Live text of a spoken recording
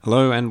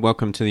Hello and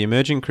welcome to the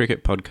Emerging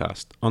Cricket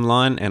Podcast,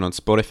 online and on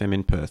Sport FM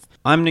in Perth.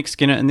 I'm Nick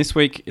Skinner, and this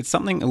week it's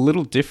something a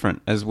little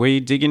different as we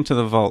dig into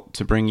the vault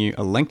to bring you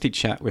a lengthy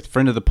chat with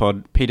friend of the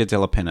pod,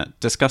 Penna,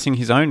 discussing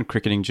his own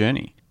cricketing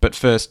journey. But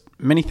first,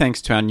 many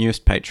thanks to our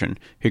newest patron,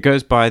 who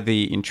goes by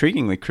the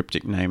intriguingly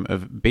cryptic name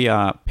of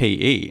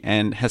BRPE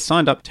and has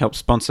signed up to help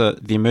sponsor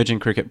the Emerging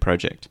Cricket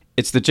Project.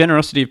 It's the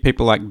generosity of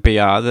people like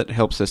BR that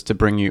helps us to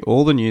bring you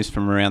all the news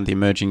from around the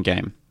emerging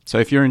game. So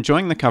if you're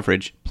enjoying the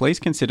coverage, please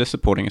consider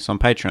supporting us on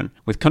Patreon,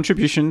 with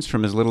contributions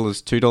from as little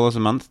as $2 a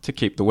month to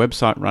keep the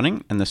website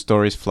running and the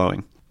stories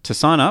flowing. To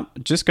sign up,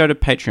 just go to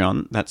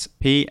Patreon, that's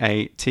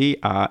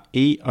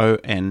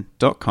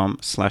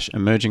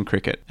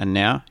patreon.com/emergingcricket. And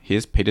now,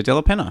 here's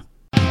Della.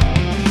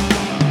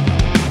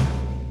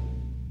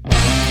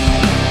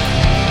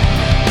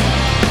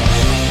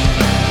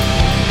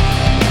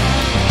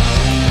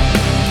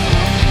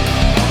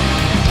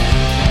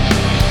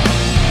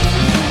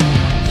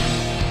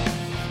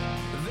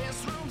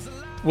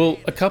 Well,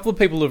 a couple of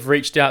people have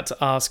reached out to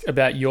ask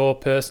about your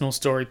personal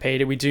story,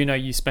 Peter. We do know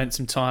you spent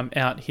some time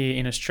out here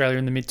in Australia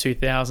in the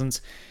mid-2000s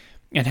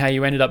and how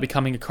you ended up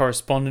becoming a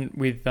correspondent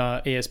with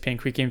ESPN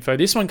Cricinfo.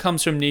 This one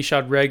comes from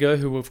Nishad Rego,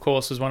 who, of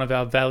course, was one of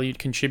our valued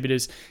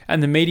contributors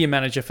and the media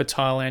manager for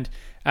Thailand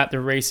at the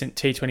recent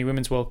T20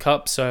 Women's World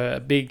Cup. So a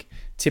big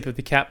tip of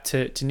the cap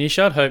to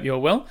Nishad. Hope you're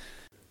well.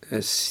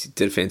 Yes, he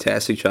did a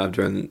fantastic job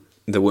during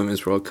the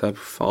Women's World Cup.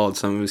 Followed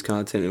some of his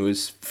content. It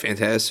was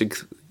fantastic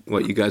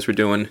what you guys were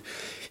doing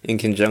in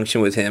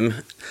conjunction with him.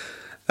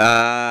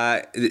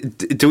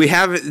 Do we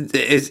have?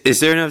 Is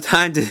there enough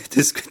time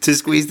to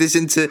squeeze this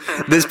into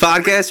this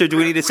podcast, or do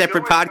we need a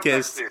separate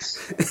podcast?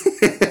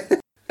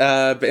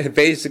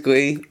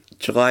 Basically,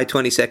 July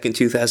 22nd,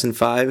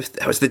 2005.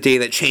 That was the day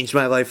that changed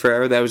my life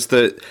forever. That was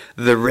the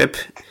rip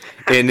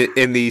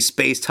in the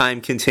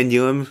space-time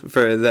continuum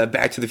for the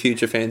Back to the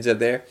Future fans out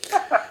there.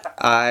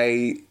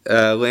 I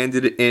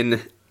landed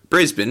in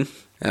Brisbane.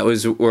 That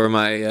was where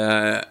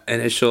my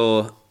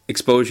initial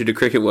exposure to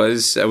cricket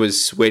was. I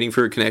was waiting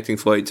for a connecting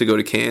flight to go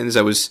to Cairns.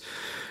 I was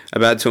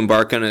about to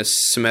embark on a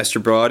semester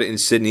abroad in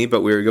Sydney,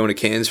 but we were going to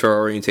Cairns for our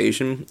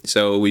orientation.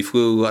 So we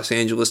flew Los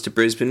Angeles to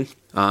Brisbane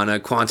on a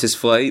Qantas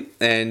flight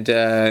and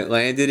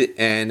landed.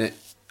 And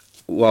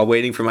while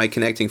waiting for my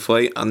connecting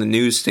flight on the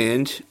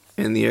newsstand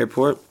in the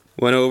airport,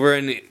 went over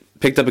and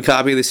picked up a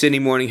copy of the Sydney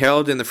Morning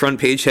Herald, and the front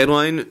page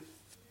headline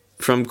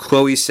from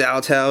Chloe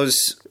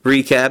Saltow's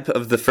recap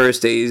of the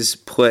first day's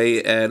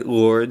play at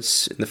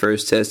Lord's in the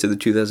first test of the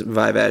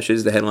 2005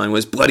 Ashes. The headline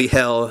was, "Bloody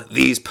hell,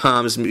 these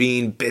palms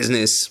mean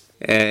business."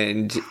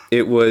 And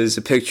it was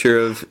a picture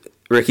of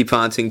Ricky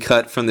Ponting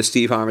cut from the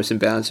Steve Harmison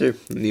bouncer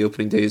in the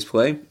opening day's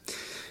play.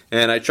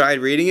 And I tried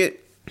reading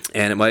it,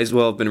 and it might as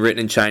well have been written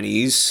in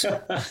Chinese.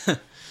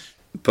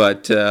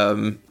 But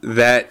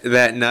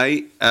that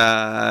night,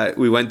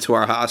 we went to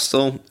our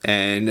hostel,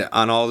 and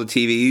on all the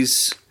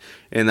TVs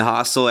in the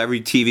hostel, every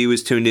TV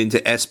was tuned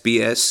into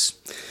SBS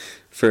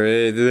for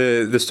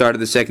the start of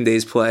the second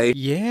day's play.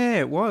 Yeah,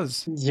 it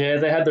was. Yeah,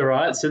 they had the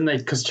rights, didn't they?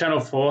 Because Channel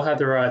 4 had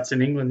the rights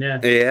in England, yeah.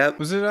 Yeah.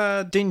 Was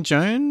it Dean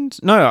Jones?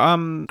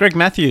 No, Greg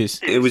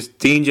Matthews. It was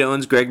Dean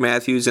Jones, Greg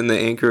Matthews, and the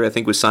anchor, I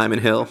think, was Simon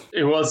Hill.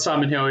 It was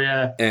Simon Hill,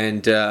 yeah.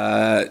 And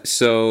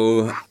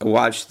so I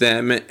watched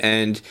them,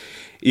 and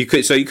you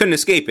couldn't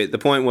escape it. The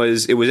point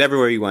was, it was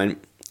everywhere you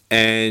went.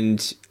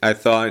 And I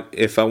thought,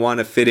 if I want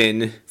to fit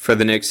in for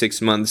the next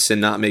 6 months and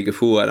not make a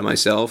fool out of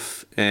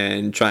myself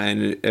and try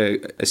and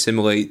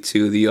assimilate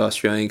to the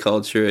Australian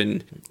culture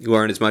and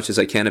learn as much as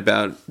I can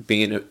about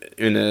being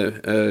in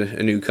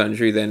a new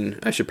country, then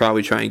I should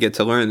probably try and get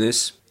to learn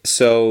this.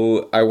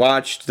 So I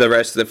watched the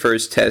rest of the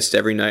first test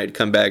every night,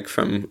 come back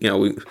from,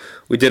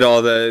 we did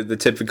all the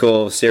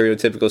typical,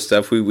 stereotypical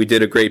stuff. We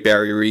did a Great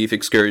Barrier Reef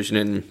excursion,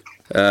 and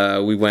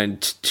we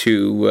went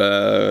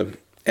to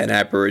an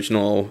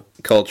Aboriginal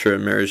culture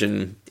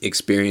immersion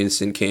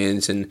experience in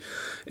Cairns and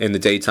in the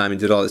daytime and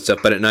did all that stuff.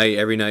 But at night,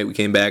 every night we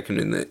came back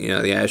and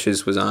the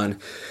Ashes was on.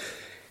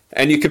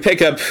 And you could pick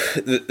up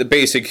the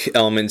basic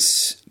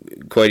elements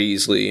quite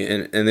easily.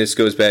 And this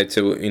goes back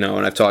to, and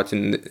I've talked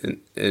in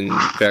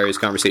various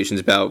conversations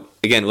about,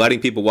 again,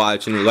 letting people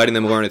watch and letting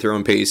them learn at their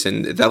own pace.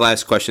 And that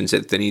last question is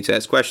that they need to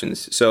ask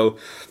questions. So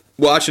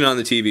watching on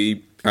the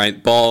TV,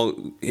 right, ball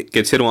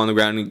gets hit along the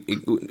ground,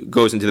 it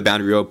goes into the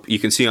boundary rope. You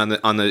can see on the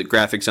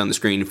graphics on the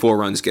screen, 4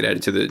 runs get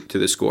added to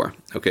the score.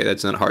 Okay,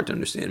 that's not hard to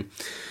understand.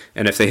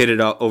 And if they hit it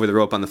over the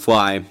rope on the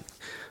fly,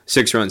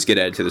 6 runs get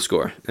added to the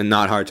score, and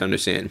not hard to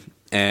understand.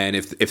 And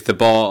if the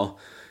ball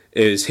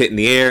is hit in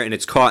the air and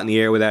it's caught in the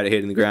air without it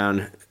hitting the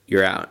ground,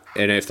 you're out.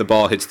 And if the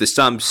ball hits the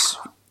stumps,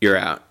 you're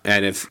out.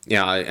 And if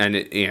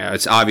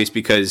it's obvious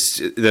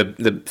because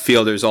the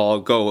fielders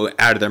all go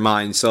out of their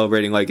minds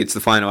celebrating like it's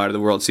the final out of the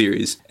World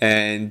Series.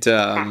 And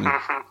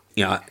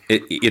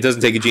it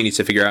doesn't take a genius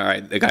to figure out, all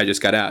right, the guy just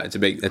got out. That's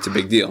a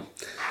big deal.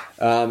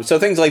 So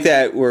things like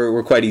that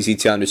were quite easy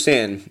to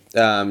understand.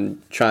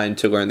 Trying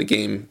to learn the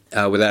game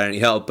without any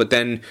help, but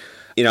then.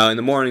 In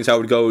the mornings I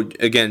would go,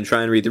 again,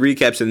 try and read the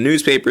recaps in the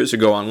newspapers or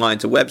go online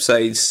to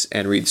websites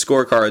and read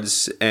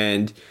scorecards.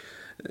 And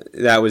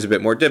that was a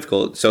bit more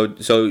difficult. So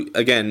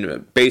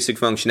again, basic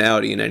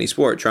functionality in any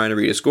sport, trying to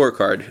read a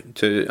scorecard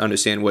to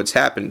understand what's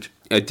happened.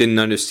 I didn't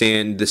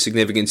understand the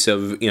significance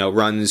of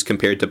runs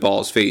compared to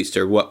balls faced,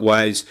 or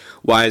why is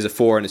a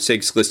 4 and a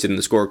 6 listed in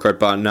the scorecard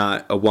but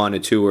not a 1, a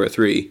 2, or a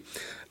 3.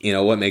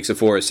 What makes a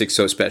 4 or 6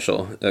 so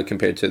special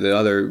compared to the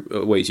other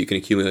ways you can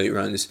accumulate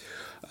runs.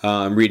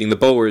 Reading the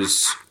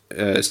bowler's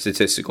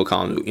statistical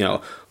column,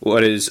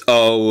 what is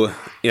O,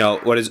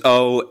 what is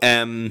O,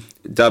 M,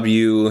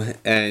 W,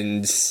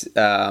 and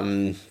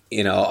R,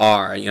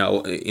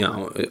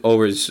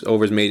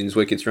 overs, maidens,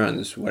 wickets,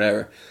 runs,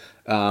 whatever.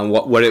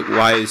 What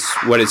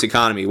is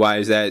economy? Why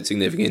is that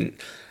significant?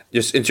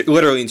 Just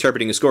literally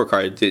interpreting a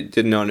scorecard,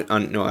 didn't know how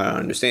to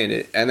understand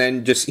it. And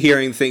then just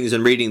hearing things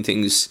and reading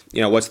things,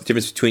 what's the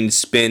difference between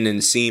spin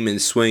and seam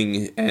and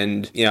swing,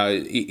 and,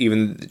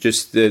 even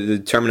just the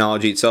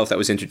terminology itself that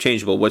was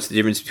interchangeable. What's the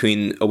difference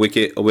between a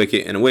wicket,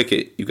 and a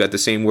wicket? You've got the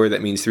same word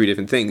that means 3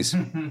 different things.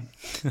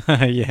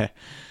 Yeah.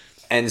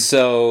 And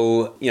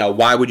so,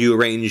 why would you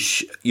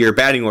arrange your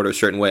batting order a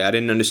certain way? I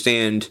didn't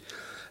understand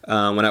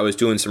when I was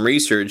doing some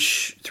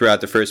research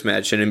throughout the first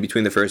match and in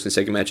between the first and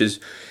second matches.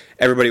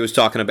 Everybody was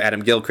talking about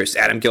Adam Gilchrist.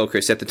 At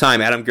the time,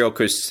 Adam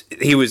Gilchrist,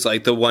 he was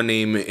like the one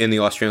name in the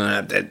Australian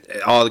lineup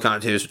that all the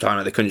commentators were talking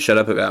about, they couldn't shut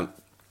up about.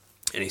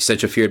 And he's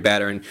such a feared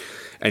batter, and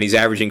he's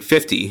averaging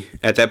 50.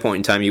 At that point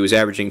in time, he was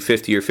averaging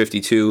 50 or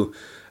 52,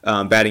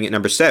 batting at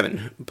number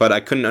 7. But I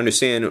couldn't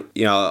understand,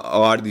 a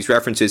lot of these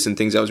references and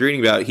things I was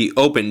reading about. He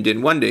opened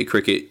in one-day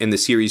cricket in the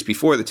series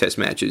before the test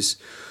matches.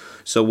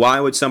 So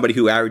why would somebody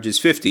who averages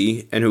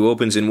 50 and who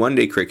opens in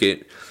one-day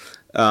cricket,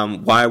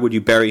 why would you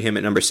bury him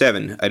at number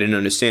 7? I didn't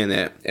understand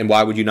that. And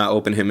why would you not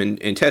open him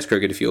in test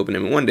cricket if you open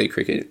him in one-day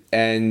cricket?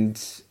 And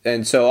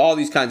so all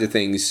these kinds of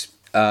things.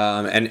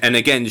 And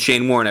again,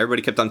 Shane Warne,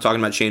 everybody kept on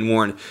talking about Shane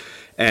Warne.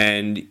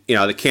 And,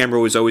 the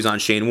camera was always on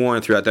Shane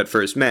Warne throughout that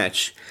first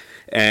match.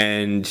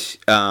 And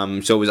so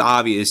it was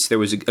obvious there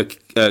was a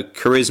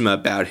charisma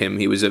about him.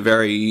 He was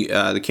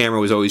the camera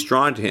was always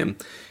drawn to him.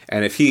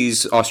 And if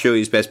he's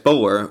Australia's best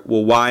bowler,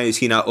 well, why is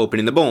he not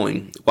opening the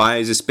bowling? Why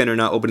is a spinner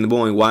not opening the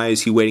bowling? Why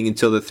is he waiting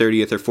until the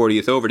 30th or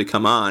 40th over to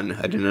come on?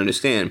 I didn't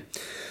understand.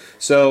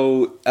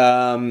 So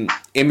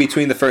in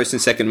between the first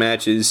and second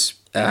matches,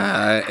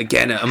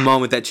 again, a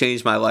moment that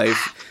changed my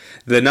life.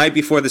 The night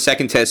before the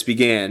second test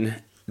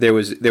began, there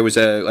was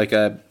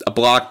a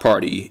block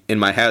party in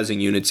my housing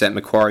units at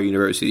Macquarie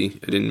University.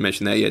 I didn't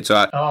mention that yet, so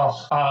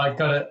I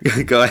got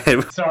it. Go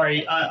ahead.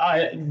 Sorry,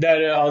 I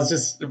was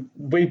just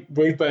we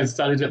both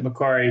studied at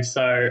Macquarie,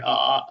 so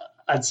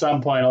at some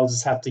point I'll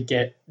just have to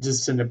get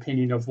just an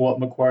opinion of what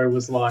Macquarie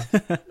was like,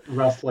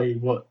 roughly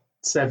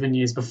 7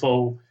 years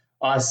before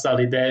I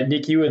studied there.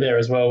 Nick, you were there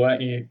as well,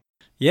 weren't you?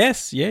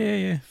 Yes,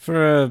 yeah.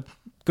 For a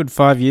good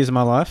 5 years of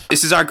my life.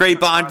 This is our great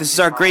bond. This is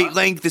our great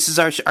link. This is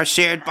our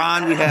shared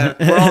bond.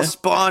 We're all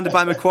spawned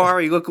by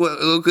Macquarie. Look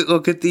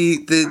at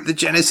the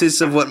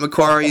genesis of what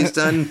Macquarie has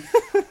done.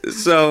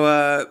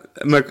 So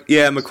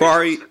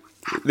Macquarie.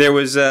 There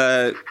was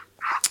I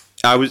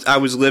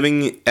was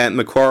living at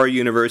Macquarie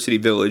University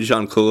Village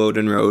on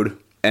Culloden Road.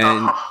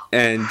 And what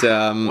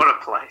a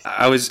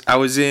place! I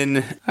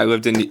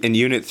lived in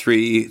Unit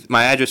 3.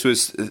 My address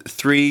was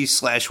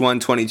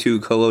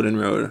 3/122 Culloden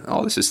Road.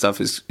 All this stuff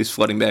is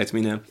flooding back to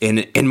me now.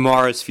 In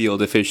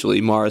Morrisfield,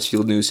 officially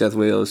Morrisfield, New South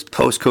Wales.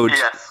 Postcode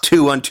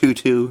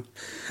 2122.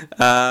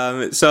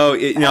 So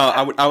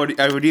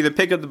I would either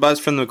pick up the bus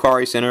from the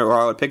Macquarie Center,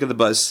 or I would pick up the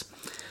bus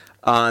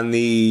on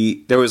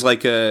there was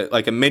like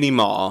a mini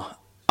mall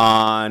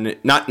on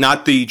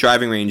not the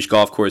driving range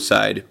golf course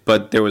side,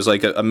 but there was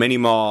like a mini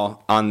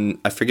mall on,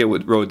 I forget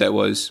what road that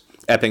was,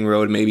 Epping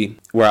Road maybe,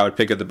 where I would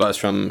pick up the bus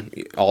from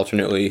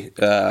alternately.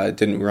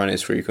 Didn't run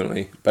as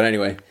frequently, but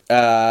anyway,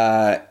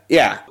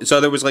 so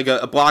there was like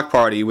a block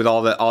party with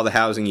all the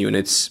housing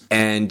units,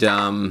 and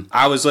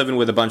I was living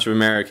with a bunch of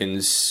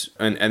Americans,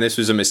 and this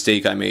was a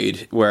mistake I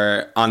made,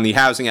 where on the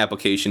housing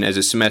application as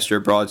a semester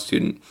abroad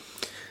student,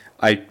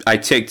 I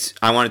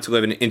wanted to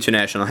live in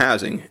international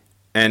housing.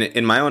 And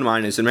in my own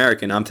mind as an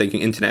American, I'm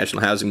thinking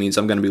international housing means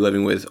I'm going to be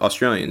living with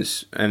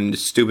Australians. And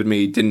stupid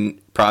me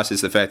didn't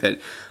process the fact that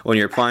when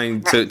you're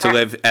applying to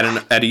live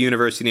at a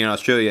university in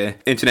Australia,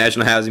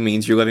 international housing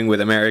means you're living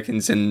with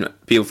Americans and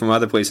people from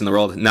other places in the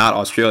world, not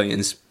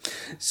Australians.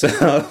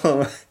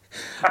 So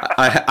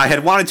I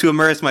had wanted to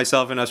immerse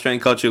myself in Australian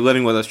culture,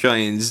 living with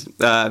Australians.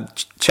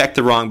 Checked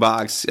the wrong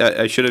box.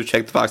 I should have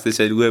checked the box that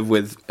said live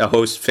with a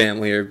host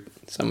family or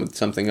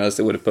something else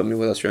that would have put me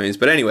with Australians.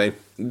 But anyway,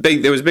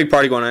 there was a big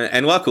party going on,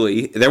 and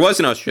luckily there was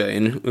an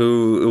Australian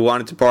who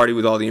wanted to party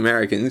with all the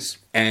Americans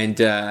and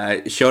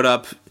showed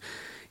up.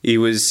 He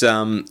was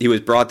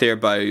brought there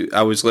by,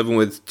 I was living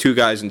with 2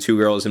 guys and 2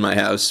 girls in my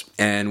house,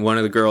 and one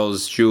of the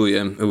girls,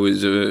 Julia, who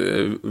was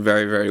a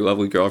very, very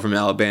lovely girl from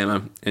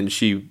Alabama, and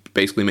she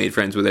basically made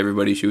friends with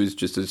everybody. She was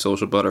just a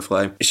social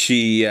butterfly.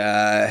 She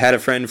had a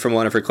friend from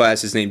one of her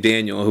classes named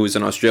Daniel, who was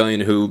an Australian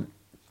who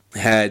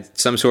had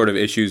some sort of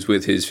issues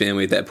with his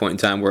family at that point in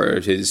time, where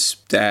his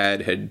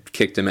dad had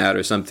kicked him out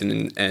or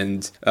something,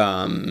 and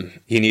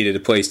he needed a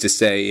place to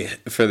stay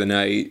for the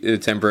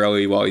night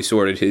temporarily while he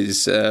sorted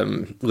his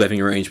living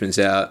arrangements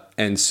out.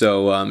 And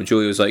so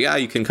Julia was like,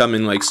 you can come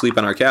and like sleep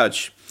on our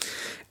couch.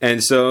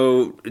 And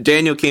so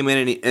Daniel came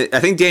in, and I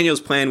think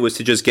Daniel's plan was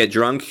to just get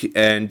drunk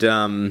and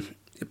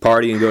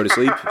party and go to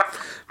sleep.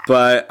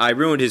 But I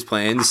ruined his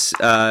plans.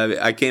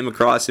 I came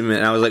across him,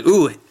 and I was like,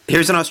 ooh,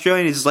 here's an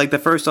Australian. He's like the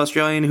first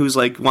Australian who's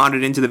like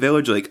wandered into the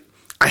village. Like,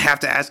 I have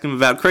to ask him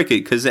about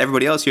cricket because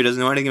everybody else here doesn't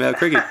know anything about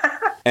cricket.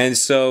 And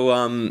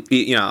so,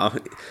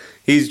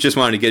 he's just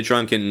wanted to get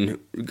drunk and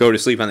go to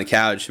sleep on the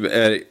couch.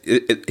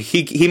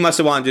 He must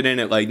have wandered in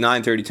at like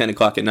 9:30, 10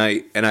 o'clock at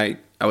night, and I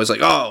was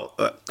like,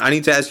 I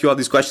need to ask you all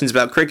these questions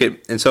about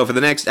cricket. And so for the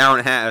next hour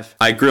and a half,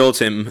 I grilled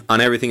him on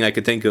everything I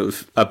could think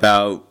of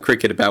about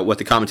cricket, about what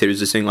the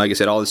commentators are saying. Like I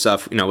said, all this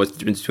stuff, what's the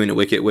difference between a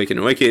wicket, and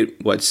a wicket?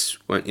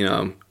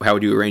 How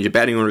would you arrange a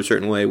batting order a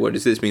certain way? What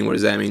does this mean? What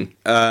does that mean?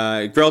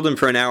 Grilled him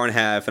for an hour and a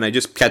half, and I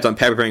just kept on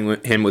peppering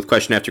him with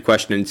question after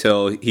question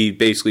until he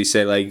basically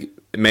said, like,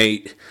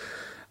 mate,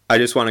 I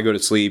just want to go to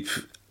sleep.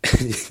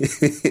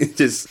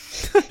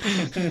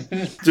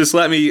 just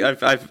let me.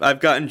 I've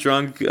gotten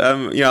drunk.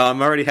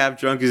 I'm already half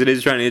drunk as it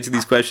is trying to answer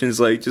these questions.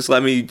 Like, just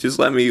let me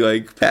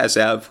like pass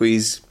out,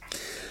 please.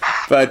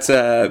 But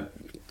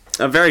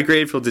I'm very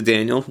grateful to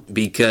Daniel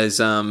because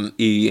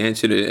he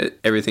answered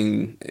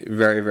everything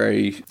very,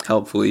 very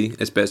helpfully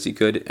as best he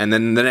could. And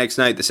then the next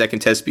night, the second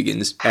test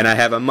begins, and I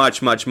have a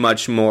much, much,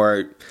 much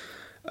more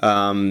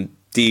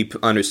deep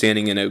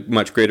understanding and a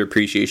much greater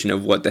appreciation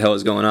of what the hell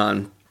is going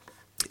on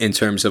in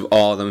terms of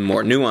all the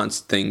more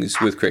nuanced things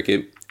with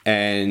cricket.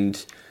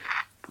 And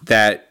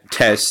that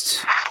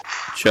test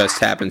just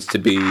happens to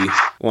be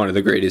one of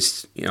the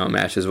greatest,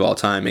 matches of all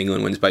time.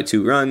 England wins by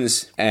 2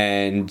 runs,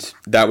 and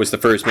that was the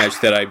first match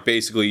that I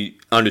basically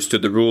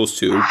understood the rules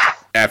to.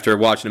 After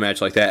watching a match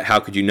like that, how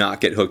could you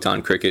not get hooked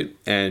on cricket?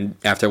 And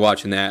after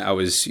watching that, I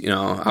was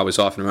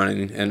off and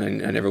running, and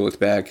I never looked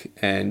back.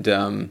 And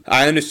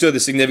I understood the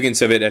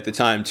significance of it at the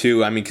time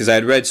too. I mean, because I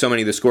had read so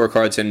many of the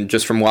scorecards, and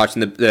just from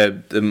watching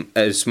the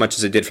as much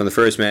as I did from the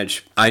first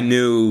match, I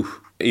knew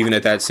even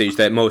at that stage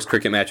that most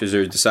cricket matches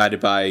are decided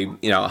by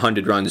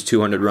 100 runs,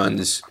 200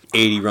 runs,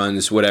 80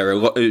 runs,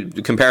 whatever,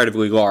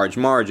 comparatively large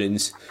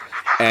margins.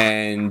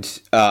 And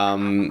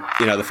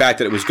the fact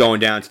that it was going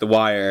down to the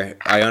wire,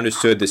 I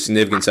understood the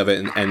significance of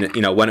it, and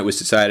when it was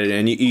decided.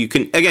 And you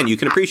can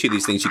appreciate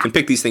these things. You can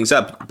pick these things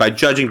up by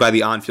judging by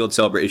the on-field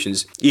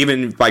celebrations.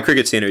 Even by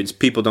cricket standards,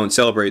 people don't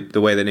celebrate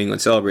the way that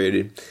England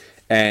celebrated.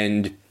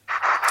 And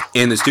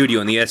in the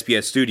studio, in the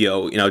SBS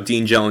studio,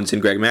 Dean Jones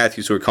and Greg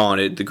Matthews were calling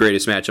it the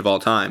greatest match of all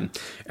time.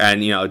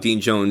 And, Dean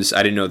Jones,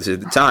 I didn't know this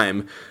at the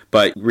time,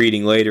 but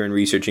reading later and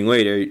researching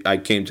later, I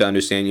came to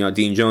understand,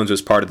 Dean Jones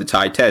was part of the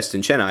tie test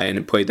in Chennai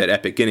and played that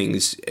epic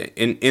innings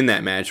in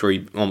that match where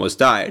he almost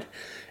died.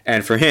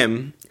 And for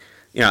him,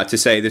 to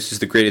say this is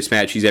the greatest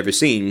match he's ever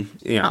seen,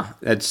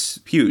 that's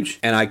huge.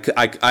 And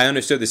I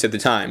understood this at the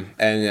time,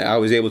 and I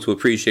was able to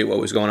appreciate what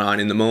was going on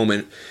in the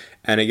moment.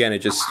 And again, it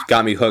just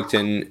got me hooked,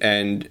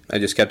 and I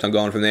just kept on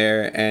going from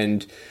there.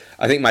 And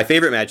I think my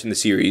favorite match in the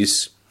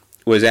series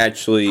was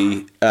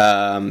actually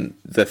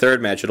the third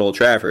match at Old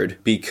Trafford,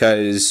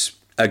 because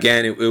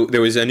again,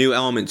 there was a new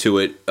element to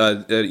it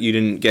that you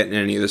didn't get in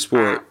any of the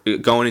sport.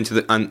 Going into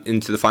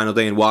the final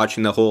day and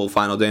watching the whole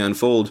final day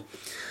unfold,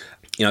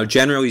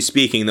 generally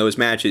speaking, those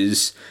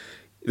matches,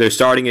 they're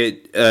starting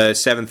at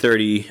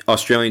 7:30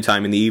 Australian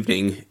time in the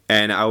evening,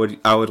 and I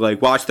would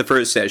like watch the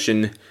first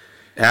session,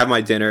 have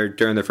my dinner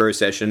during the first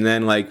session, and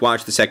then like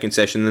watch the second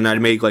session, and then I'd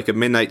make like a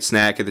midnight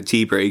snack at the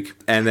tea break,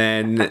 and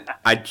then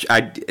I'd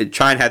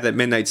try and have that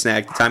midnight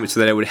snack, time it so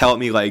that it would help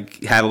me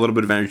like have a little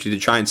bit of energy to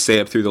try and stay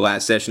up through the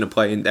last session of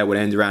play, and that would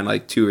end around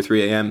like 2 or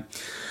 3 a.m.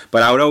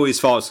 But I would always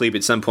fall asleep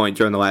at some point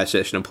during the last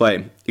session of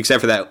play,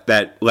 except for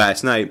that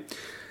last night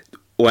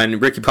when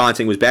Ricky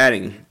Ponting was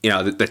batting.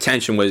 The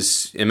tension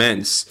was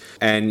immense,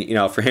 and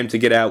for him to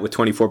get out with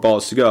 24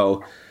 balls to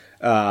go,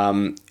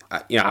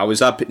 I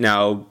was up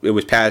now. It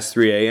was past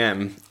 3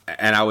 a.m.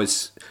 and I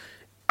was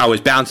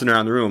bouncing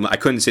around the room. I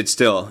couldn't sit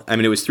still. I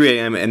mean, it was 3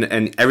 a.m.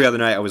 and every other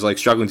night I was like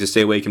struggling to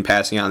stay awake and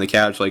passing out on the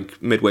couch like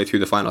midway through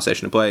the final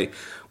session of play.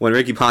 When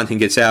Ricky Ponting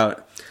gets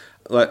out,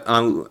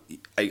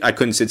 I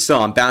couldn't sit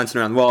still. I'm bouncing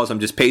around the walls.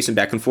 I'm just pacing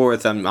back and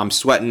forth. I'm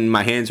sweating.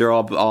 My hands are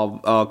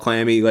all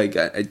clammy. Like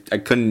I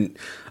couldn't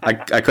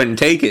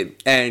take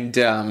it. And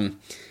Brett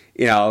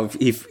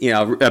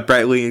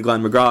Lee and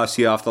Glenn McGraw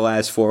see off the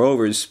last 4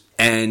 overs,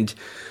 and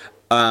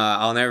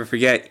I'll never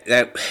forget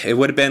that it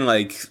would have been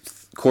like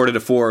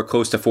 3:45,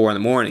 close to 4 in the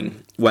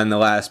morning when the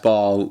last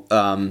ball,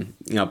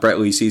 Brett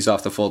Lee sees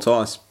off the full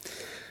toss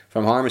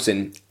from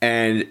Harmison,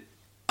 and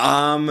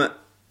I'm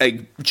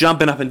like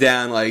jumping up and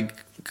down,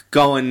 like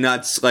going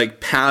nuts,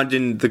 like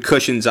pounding the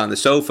cushions on the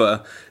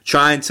sofa,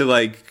 trying to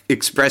like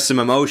express some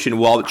emotion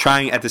while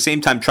trying at the same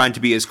time trying to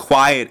be as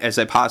quiet as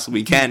I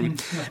possibly can.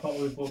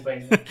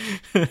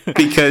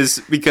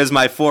 because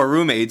my 4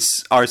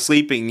 roommates are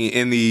sleeping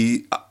in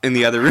the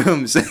other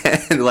rooms,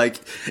 and like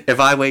if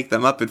I wake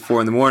them up at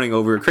 4 a.m.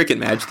 over a cricket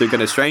match, they're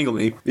gonna strangle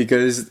me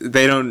because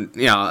they don't.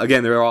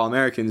 Again, they're all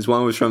Americans.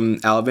 One was from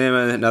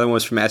Alabama, another one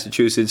was from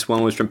Massachusetts,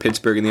 one was from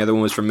Pittsburgh, and the other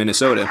one was from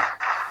Minnesota.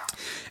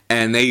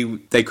 And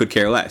they could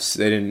care less.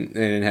 They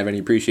didn't have any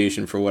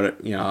appreciation for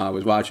what I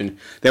was watching.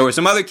 There were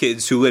some other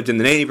kids who lived in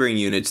the neighboring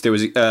units. There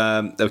was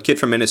a kid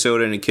from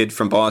Minnesota and a kid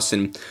from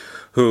Boston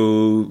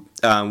who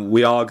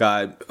we all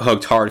got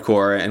hooked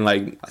hardcore. And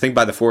like I think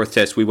by the 4th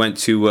test, we went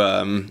to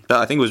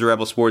I think it was a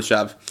Rebel Sports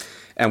Shop,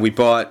 and we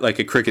bought like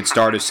a cricket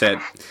starter set.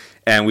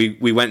 And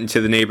we went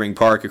into the neighboring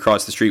park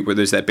across the street where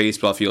there's that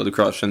baseball field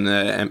across from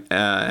the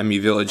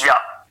MU Village. Yeah.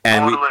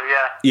 And Waterloo,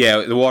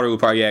 yeah, the Waterloo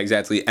Park, yeah,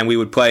 exactly. And we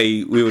would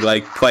play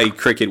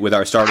cricket with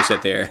our starter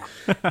set there,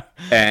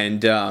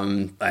 and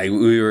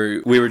we were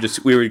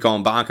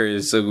going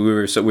bonkers. So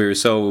we were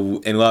so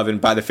in love. And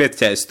by the 5th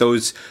test,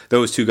 those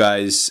 2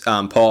 guys,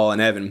 Paul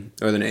and Evan,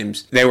 are the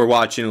names. They were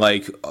watching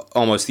like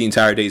almost the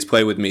entire day's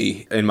play with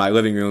me in my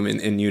living room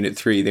in Unit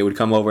 3. They would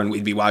come over and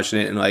we'd be watching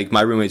it, and like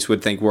my roommates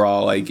would think we're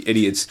all like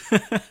idiots,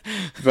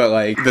 but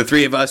like the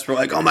 3 of us were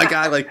like, oh my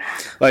god, like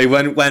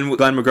when Glenn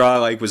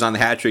McGraw like was on the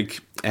hat trick.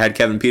 Had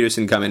Kevin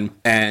Peterson come in,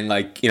 and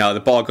like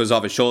the ball goes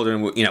off his shoulder,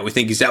 and we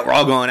think he's out. We're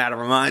all going out of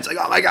our minds, like,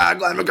 oh my god,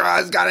 Glenn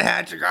McGraw's got a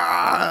hat trick,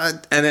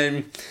 and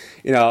then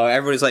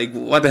everybody's like,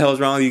 what the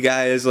hell's wrong with you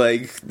guys?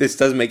 Like, this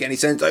doesn't make any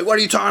sense. Like, what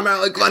are you talking about?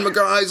 Like, Glenn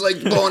McGraw's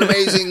like blowing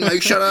amazing.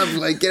 Like, shut up.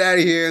 Like, get out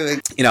of here.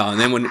 Like, and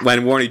then when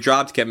Warney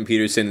dropped Kevin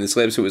Peterson in the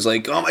slips, it was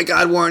like, oh my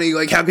god, Warney,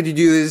 like, how could you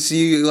do this?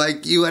 You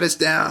let us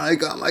down.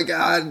 Like, oh my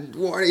god,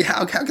 Warney,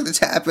 how could this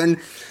happen?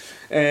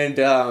 And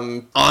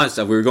all that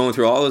stuff. We were going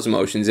through all those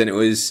emotions, and it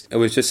was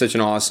just such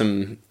an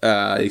awesome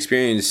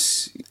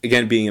experience.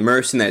 Again, being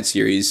immersed in that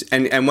series,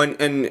 and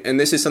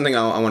this is something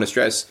I want to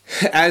stress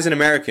as an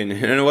American,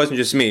 and it wasn't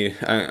just me.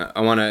 I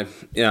want to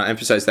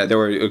emphasize that there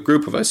were a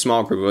group of us,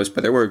 small group of us,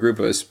 but there were a group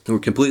of us who were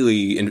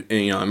completely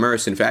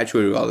immersed,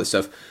 infatuated with all this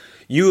stuff.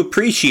 You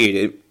appreciate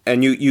it,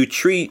 and you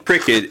treat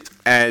cricket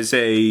as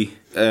a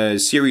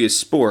serious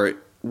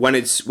sport when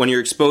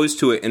you're exposed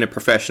to it in a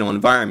professional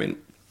environment.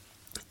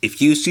 If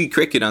you see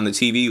cricket on the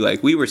TV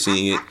like we were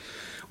seeing it,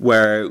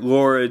 where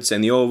Lords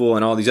and the Oval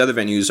and all these other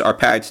venues are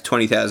packed to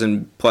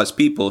 20,000 plus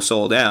people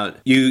sold out,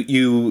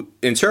 you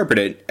interpret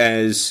it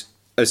as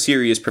a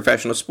serious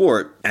professional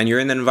sport, and you're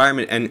in that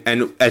environment.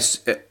 And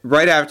as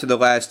right after the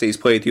last day's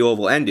play at the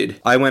Oval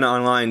ended, I went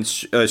online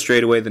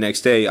straight away the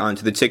next day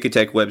onto the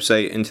Ticketek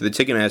website, into the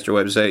Ticketmaster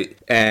website,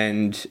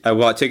 and I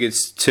bought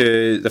tickets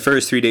to the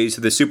first 3 days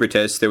of the Super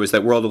Test. There was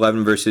that World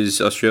 11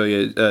 versus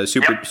Australia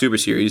Super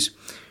Series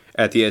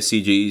at the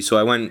SCG. So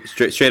I went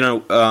straight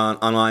on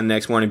online the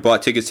next morning,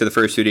 bought tickets to the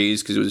first 2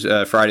 days because it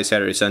was Friday,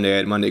 Saturday, Sunday. I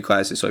had Monday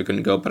classes, so I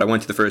couldn't go, but I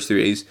went to the first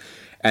 3 days.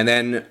 And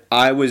then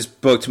I was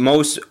booked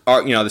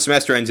the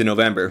semester ends in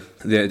November.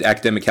 The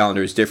academic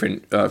calendar is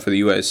different for the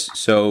U.S.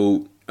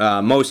 So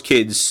most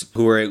kids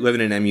who were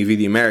living in MUV,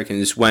 the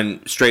Americans,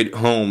 went straight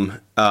home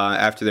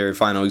after their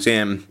final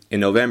exam in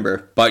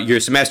November. But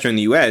your semester in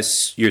the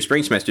U.S., your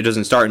spring semester,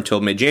 doesn't start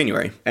until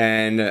mid-January.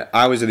 And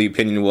I was of the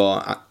opinion,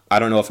 well, I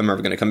don't know if I'm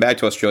ever going to come back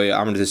to Australia.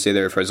 I'm going to stay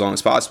there for as long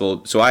as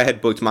possible. So I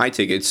had booked my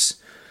tickets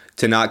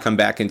to not come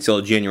back until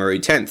January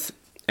 10th.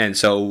 And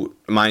so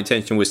my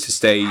intention was to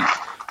stay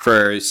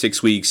for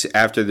 6 weeks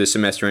after the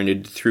semester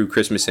ended through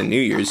Christmas and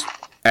New Year's.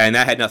 And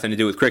that had nothing to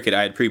do with cricket.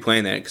 I had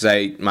pre-planned that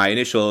because my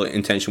initial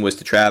intention was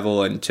to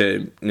travel and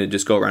to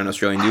just go around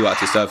Australia and do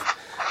lots of stuff.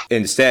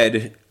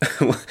 Instead,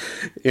 right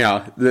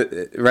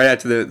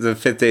after the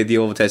 5th day of the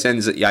Oval Test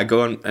ends, I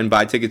go and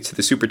buy tickets to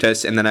the Super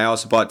Test, and then I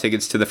also bought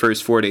tickets to the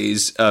first 4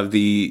 days of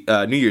the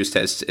New Year's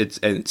Test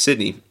in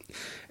Sydney.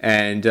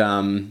 And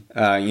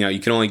you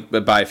can only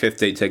buy a 5th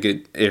day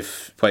ticket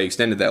if play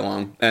extended that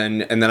long.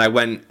 And then I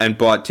went and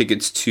bought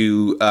tickets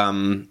to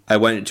I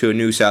went to a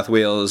New South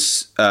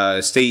Wales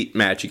state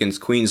match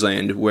against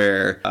Queensland,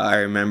 where I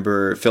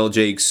remember Phil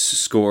Jakes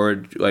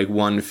scored like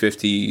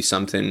 150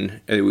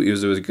 something. It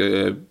was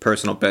a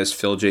personal best,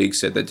 Phil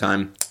Jakes at the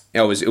time. It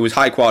was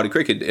high quality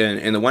cricket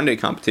in the one day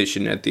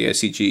competition at the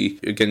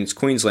SCG against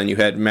Queensland. You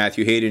had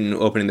Matthew Hayden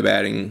opening the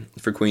batting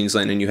for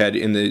Queensland, and you had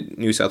in the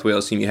New South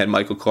Wales team you had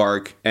Michael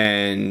Clark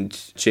and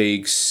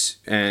Jakes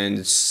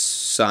and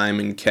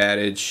Simon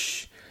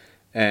Kadich,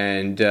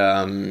 and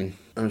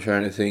I'm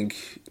trying to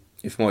think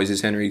if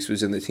Moises Henriques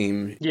was in the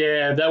team.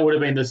 Yeah, that would have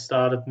been the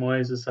start of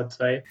Moises, I'd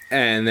say.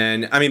 And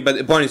then, but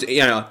the point is,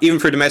 even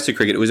for domestic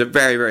cricket, it was a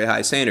very, very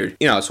high standard.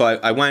 So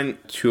I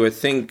went to, I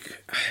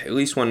think, at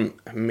least one,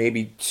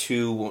 maybe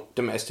 2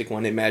 domestic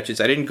one-day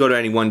matches. I didn't go to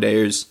any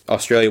one-dayers,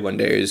 Australia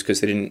one-dayers, because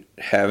they didn't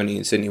have any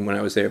in Sydney when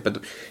I was there.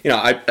 But,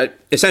 I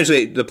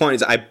essentially, the point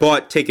is I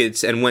bought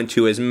tickets and went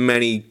to as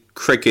many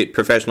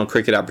professional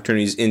cricket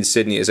opportunities in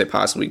Sydney as I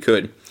possibly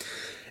could.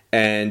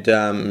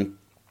 And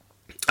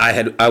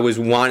I was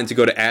wanting to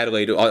go to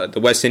Adelaide. The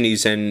West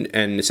Indies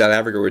and South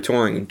Africa were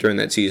touring during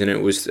that season.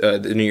 It was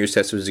the New Year's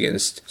test was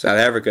against South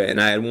Africa, and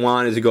I had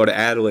wanted to go to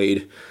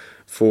Adelaide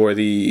for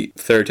the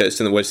third test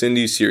in the West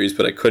Indies series,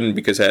 but I couldn't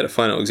because I had a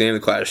final exam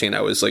clashing, and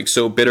I was like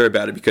so bitter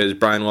about it because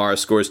Brian Lara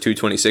scores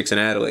 226 in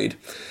Adelaide.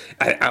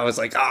 I was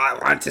like, I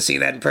want to see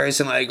that in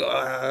person. Like,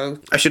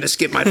 I should have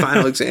skipped my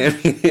final exam.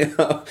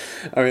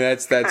 I mean,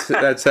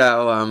 that's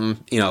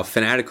how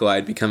fanatical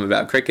I'd become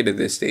about cricket at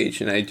this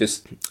stage, and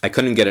I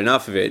couldn't get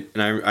enough of it.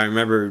 And I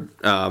remember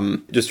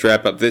just to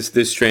wrap up this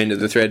strand of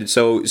the thread.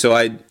 So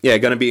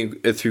gonna be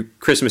through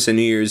Christmas and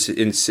New Year's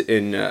in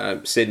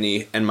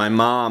Sydney, and my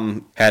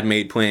mom had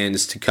made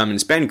plans to come and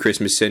spend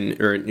Christmas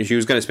or she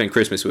was gonna spend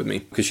Christmas with me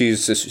because she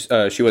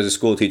was a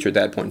school teacher at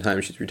that point in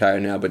time. She's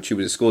retired now, but she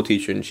was a school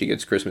teacher and she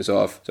gets Christmas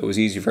off, so it was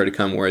easy for her to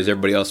come, whereas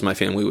everybody else in my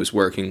family was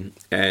working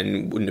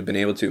and wouldn't have been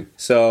able to.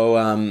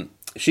 So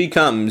she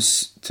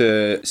comes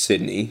to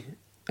Sydney,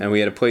 and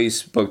we had a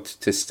place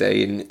booked to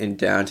stay in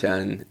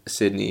downtown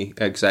Sydney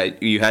because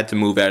you had to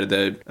move out of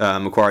the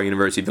Macquarie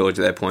University Village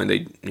at that point.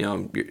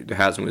 The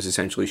housing was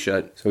essentially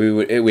shut,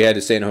 so we had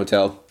to stay in a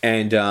hotel.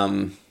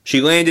 And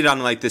she landed on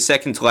like the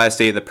second to last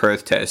day of the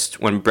Perth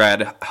test when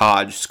Brad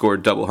Hodge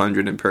scored double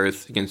hundred in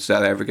Perth against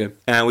South Africa,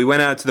 and we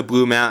went out to the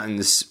Blue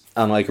Mountains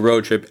on like a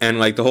road trip, and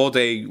like the whole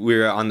day we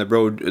were on the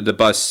road, the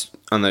bus,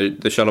 on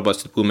the shuttle bus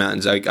to the Blue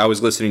Mountains. I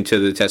was listening to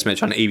the test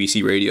match on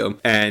ABC radio,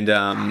 and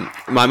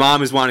my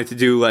mom is wanting to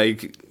do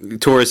like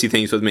touristy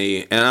things with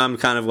me, and I'm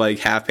kind of like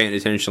half paying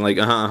attention, like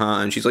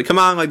and she's like, come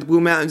on, like the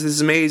Blue Mountains, this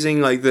is amazing,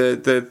 like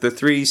the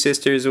Three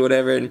Sisters or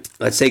whatever, and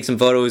let's take some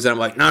photos. And I'm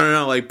like,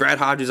 no, like Brad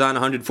Hodge is on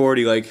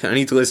 140, like I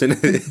need to listen to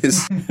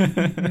this.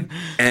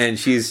 And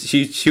she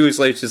was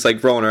like just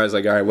like rolling her eyes,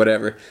 like all right,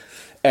 whatever.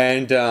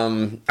 And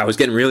I was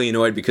getting really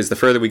annoyed because the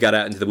further we got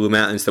out into the Blue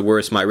Mountains, the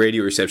worse my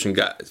radio reception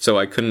got. So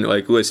I couldn't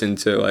like listen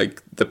to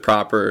like the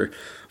proper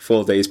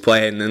full day's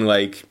play. And then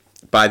like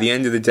by the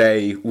end of the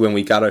day, when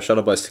we got our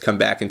shuttle bus to come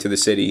back into the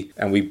city,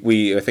 and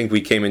I think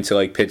we came into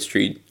like Pitt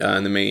Street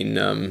in the main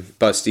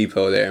bus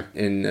depot there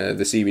in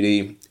the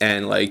CBD,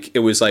 and like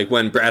it was like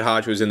when Brad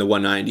Hodge was in the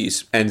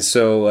 190s, and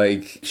so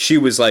like she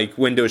was like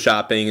window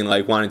shopping and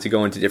like wanting to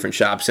go into different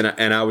shops,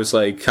 and I was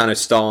like kind of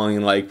stalling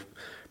and like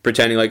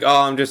pretending like,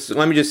 I'm just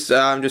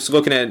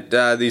looking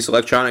at these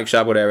electronic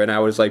shop, whatever. And I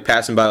was like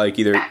passing by like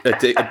either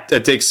a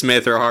Dick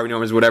Smith or Harvey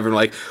Norman's, whatever, and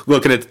like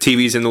looking at the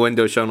TVs in the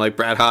window showing like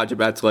Brad Hodge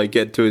about to like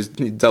get to his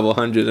double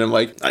hundred. And I'm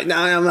like, no,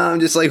 I'm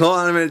just like, hold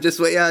on a minute, just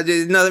wait,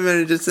 just another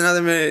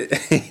minute,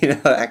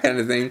 that kind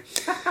of thing.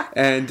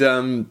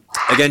 And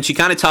again, she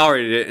kind of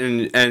tolerated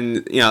it,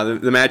 and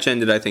the match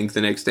ended, I think,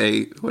 the next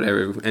day,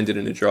 whatever, ended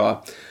in a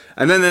draw.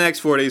 And then the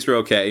next 4 days were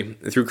okay.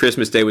 Through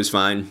Christmas Day was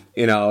fine.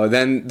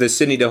 Then the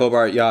Sydney to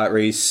Hobart yacht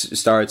race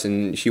starts,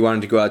 and she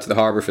wanted to go out to the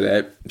harbor for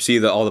that,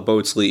 see all the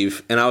boats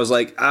leave. And I was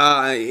like,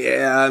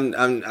 I'm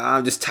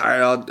just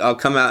tired. I'll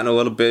come out in a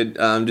little bit.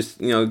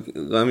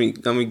 Let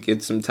me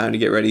get some time to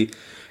get ready.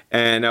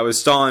 And I was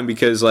stalling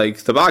because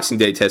like the Boxing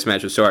Day test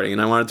match was starting,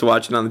 and I wanted to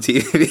watch it on the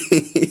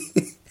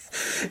TV.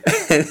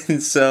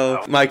 And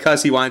so my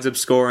cussy winds up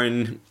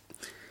scoring.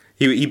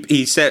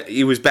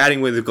 He was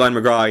batting with Glenn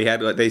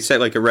McGraw. They set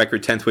like a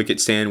record 10th wicket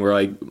stand where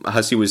like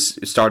Hussey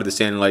started the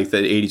stand in like the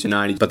 80s or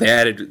 90s, but they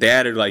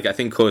added like I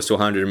think close to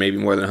 100 or maybe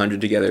more than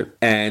 100 together.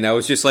 And I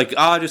was just like,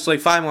 just like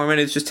 5 more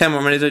minutes, just 10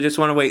 more minutes. I just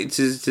want to wait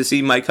to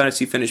see Mike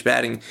Hussey finish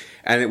batting,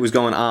 and it was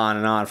going on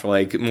and on for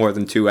like more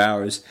than 2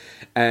 hours.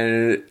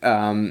 And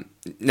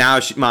now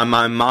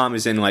my mom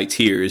is in like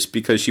tears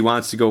because she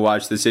wants to go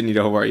watch the Sydney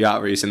to Hobart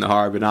yacht race in the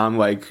harbor, and I'm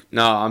like,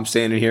 no, I'm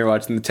standing here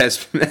watching the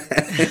test match.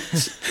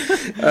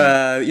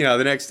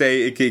 The next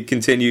day it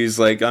continues,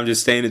 like I'm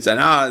just staying inside.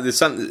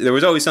 There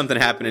was always something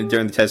happening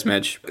during the test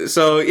match.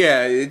 So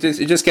yeah, it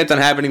just kept on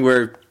happening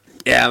where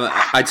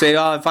I'd say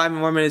 5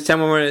 more minutes, 10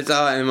 more minutes,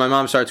 and my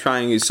mom starts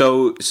crying.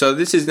 So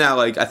this is now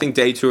like I think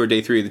day 2 or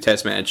day 3 of the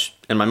test match,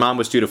 and my mom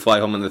was due to fly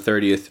home on the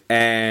 30th,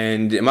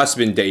 and it must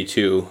have been day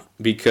 2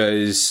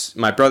 because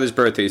my brother's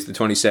birthday is the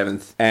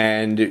 27th,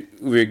 and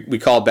we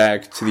called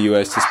back to the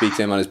U.S. to speak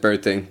to him on his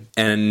birthday,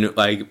 and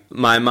like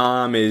my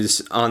mom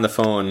is on the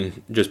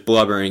phone just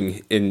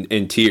blubbering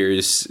in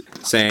tears,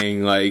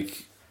 saying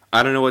like,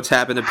 I don't know what's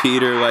happened to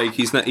Peter, like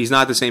he's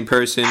not the same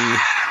person.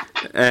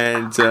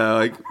 And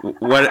like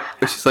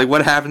she's like,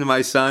 what happened to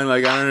my son?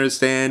 Like I don't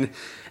understand.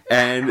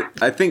 And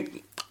I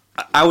think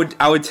I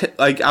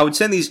would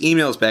send these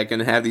emails back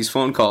and have these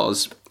phone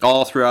calls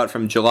all throughout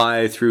from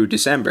July through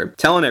December,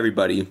 telling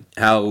everybody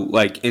how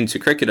like into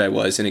cricket I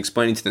was and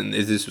explaining to them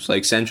that this was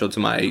like central to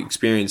my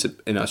experience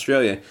in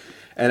Australia.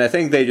 And I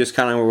think they just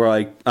kind of were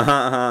like,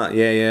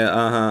 yeah,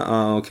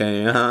 oh,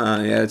 okay,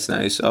 yeah, that's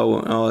nice.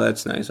 Oh,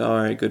 that's nice. All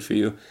right, good for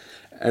you.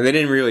 And they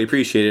didn't really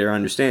appreciate it or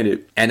understand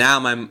it. And now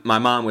my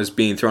mom was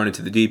being thrown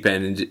into the deep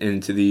end,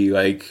 into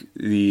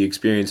the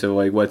experience of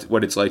like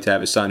what it's like to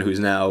have a son who's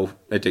now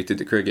addicted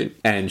to cricket.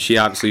 And she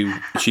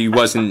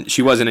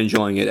wasn't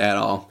enjoying it at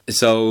all.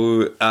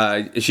 So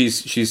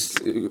she's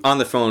on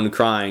the phone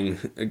crying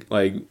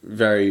like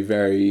very,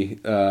 very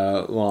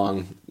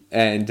long.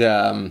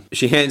 And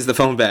she hands the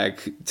phone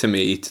back to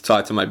me to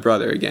talk to my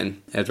brother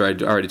again, after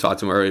I'd already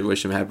talked to him, I already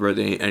wished him happy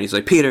birthday. And he's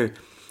like, Peter,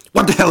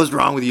 what the hell is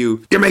wrong with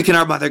you? You're making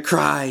our mother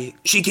cry.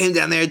 She came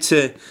down there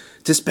to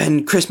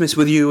spend Christmas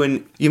with you,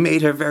 and you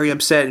made her very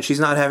upset, and she's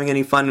not having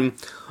any fun. And,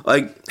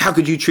 like, how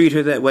could you treat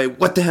her that way?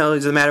 What the hell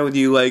is the matter with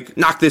you? Like,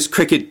 knock this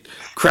cricket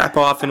crap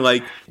off and,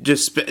 like,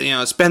 just,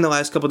 spend the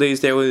last couple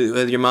days there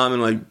with your mom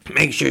and, like,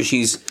 make sure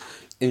she's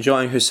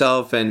enjoying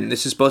herself, and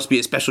this is supposed to be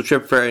a special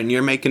trip for her, and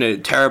you're making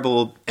it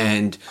terrible,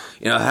 and,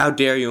 how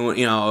dare you,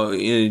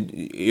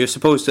 you're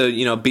supposed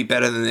to, be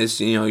better than this,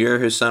 you're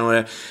her son,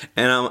 whatever.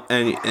 And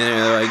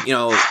they're like,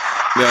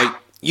 they're like,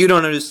 you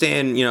don't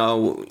understand,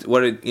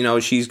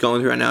 what she's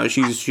going through right now.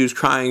 She was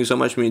crying so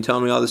much for me and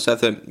telling me all this stuff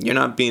that you're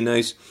not being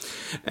nice.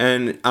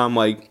 And I'm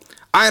like,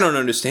 I don't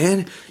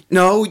understand.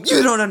 No,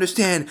 you don't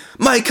understand.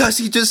 Mike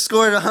Hussey just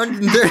scored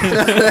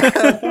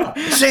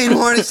 130. Shane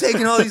Warne is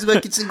taking all these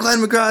wickets, and Glenn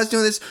McGraw's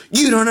doing this.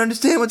 You don't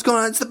understand what's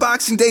going on. It's the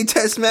Boxing Day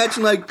Test match,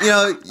 and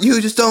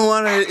you just don't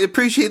want to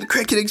appreciate the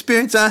cricket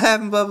experience I'm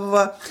having. Blah blah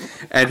blah.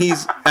 And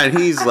he's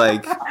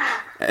like.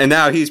 And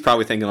now he's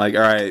probably thinking, like, all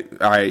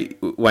right,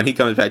 when he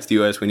comes back to the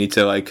U.S., we need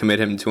to, like,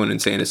 commit him to an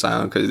insane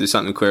asylum because there's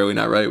something clearly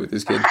not right with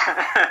this kid.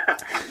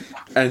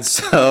 And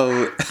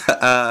so,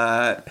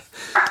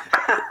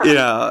 these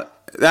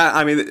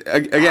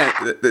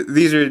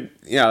are,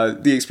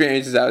 the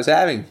experiences I was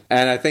having.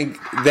 And I think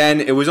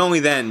it was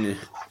only then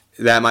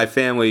that my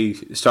family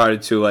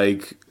started to,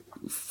 like,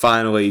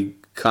 finally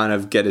kind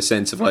of get a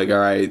sense of, like, all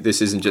right,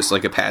 this isn't just,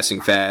 like, a passing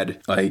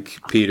fad. Like,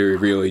 Peter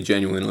really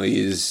genuinely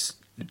is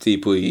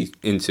deeply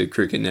into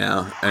cricket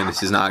now, and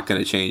this is not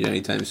going to change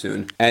anytime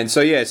soon. And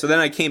so then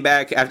I came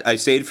back. I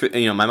stayed for,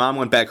 my mom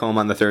went back home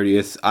on the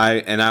 30th.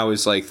 I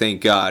was like, thank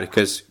God,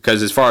 because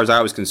as far as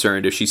I was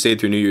concerned, if she stayed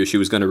through New Year's, she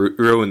was going to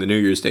ruin the New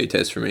Year's Day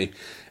test for me,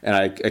 and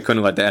I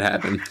couldn't let that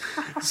happen.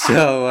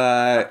 So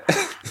I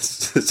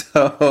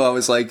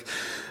was like,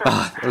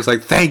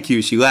 thank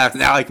you. She laughed.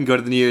 Now I can go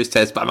to the New Year's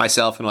test by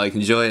myself and, like,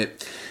 enjoy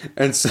it.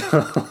 And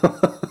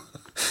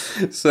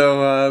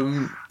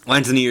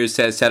went to the New Year's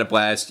test, had a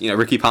blast.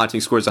 Ricky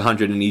Ponting scores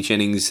 100 in each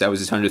innings. That was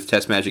his 100th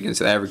test match against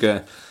South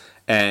Africa.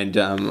 And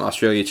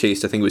Australia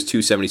chased, I think it was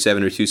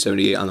 277 or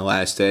 278 on the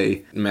last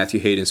day. Matthew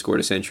Hayden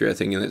scored a century, I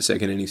think, in that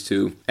second innings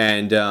too.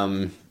 And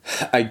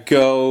I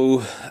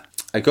go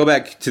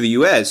back to the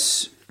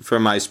U.S. for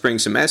my spring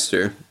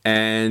semester.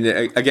 And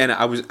again,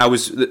 I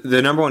was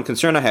the number one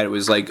concern I had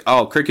was like,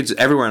 oh, cricket's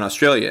everywhere in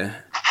Australia.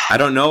 I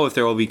don't know if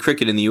there will be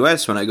cricket in the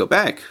U.S. when I go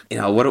back.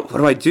 What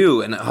do I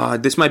do? And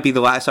this might be the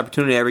last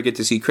opportunity I ever get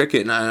to see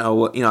cricket. And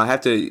I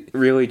have to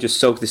really just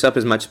soak this up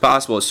as much as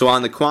possible. So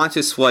on the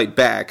Qantas flight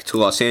back to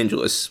Los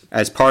Angeles,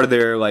 as part of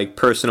their, like,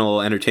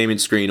 personal entertainment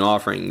screen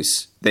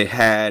offerings, they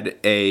had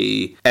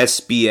a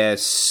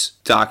SBS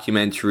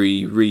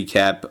documentary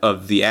recap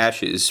of the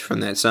Ashes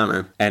from that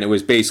summer. And it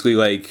was basically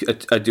like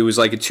a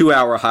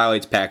 2-hour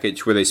highlights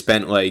package where they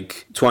spent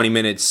like 20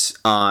 minutes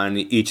on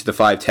each of the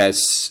 5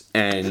 tests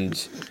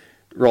and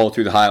roll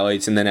through the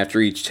highlights, and then after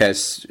each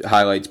test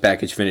highlights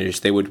package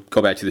finished, they would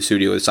go back to the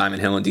studio with Simon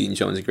Hill and Dean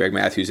Jones and Greg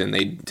Matthews, and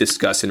they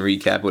discuss and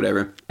recap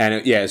whatever.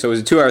 And so it was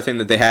a 2-hour thing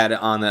that they had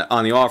on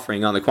the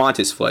offering on the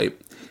Qantas flight.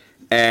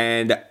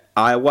 And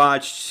I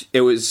watched,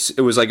 it was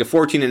like a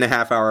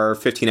 14.5-hour,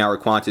 15-hour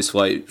Qantas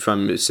flight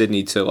from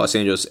Sydney to Los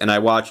Angeles, and I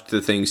watched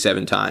the thing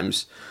 7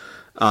 times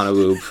on a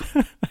loop.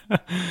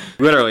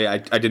 Literally, I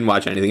didn't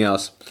watch anything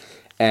else.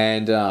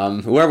 And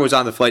whoever was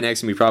on the flight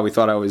next to me probably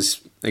thought I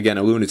was, again,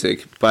 a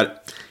lunatic.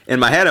 But in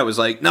my head, I was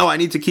like, no, I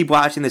need to keep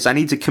watching this. I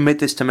need to commit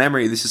this to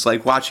memory. This is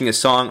like watching a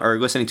song or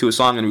listening to a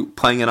song and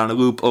playing it on a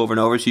loop over and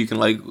over so you can,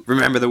 like,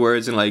 remember the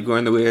words and, like,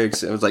 learn the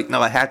lyrics. I was like,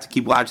 no, I have to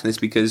keep watching this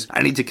because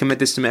I need to commit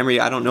this to memory.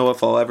 I don't know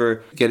if I'll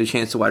ever get a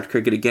chance to watch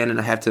cricket again, and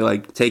I have to,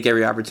 like, take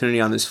every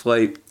opportunity on this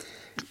flight.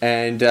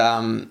 And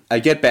I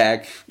get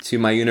back to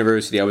my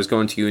university. I was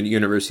going to a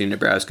university in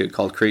Nebraska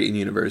called Creighton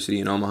University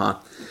in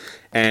Omaha.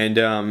 And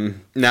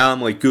now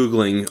I'm, like,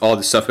 Googling all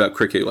this stuff about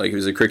cricket. Like, it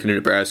was a cricket in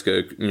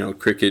Nebraska,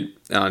 cricket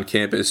on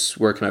campus.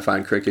 Where can I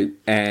find cricket?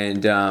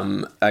 And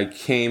I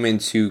came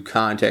into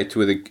contact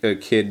with a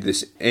kid,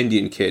 this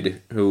Indian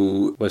kid,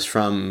 who was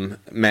from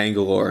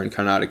Mangalore in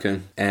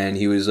Karnataka. And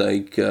he was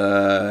like,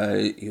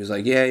 I've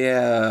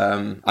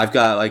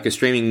got, like, a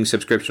streaming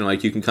subscription.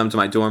 Like, you can come to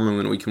my dorm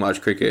room and we can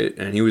watch cricket.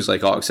 And he was,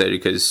 like, all excited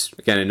because,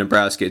 again, in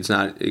Nebraska, it's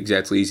not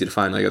exactly easy to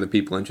find, like, other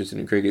people interested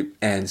in cricket.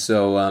 And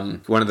so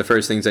one of the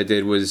first things I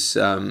did was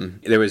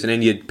there was an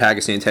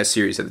India-Pakistan test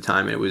series at the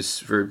time, and it was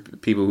for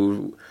people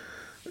who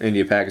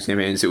India-Pakistan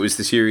fans. It was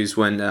the series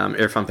when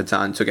Irfan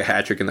Pathan took a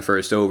hat-trick in the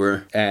first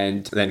over,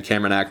 and then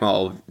Cameron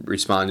Akmal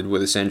responded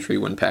with a century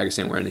when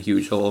Pakistan were in a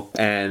huge hole.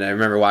 And I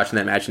remember watching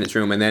that match in its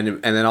room, and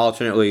then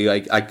alternately,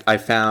 like, I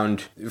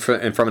found,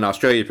 from an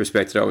Australia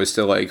perspective, I was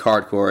still, like,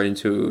 hardcore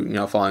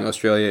into, following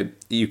Australia.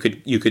 You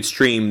could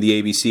stream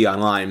the ABC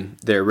online,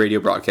 their radio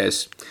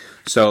broadcasts.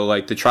 So,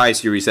 like, the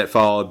tri-series that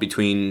followed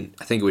between,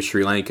 I think it was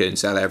Sri Lanka and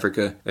South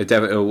Africa.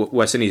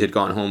 West Indies had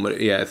gone home,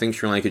 but yeah, I think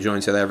Sri Lanka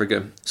joined South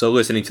Africa. So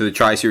listening to the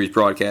tri-series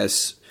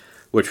broadcasts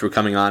which were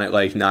coming on at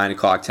like 9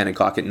 o'clock, 10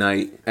 o'clock at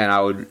night. And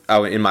I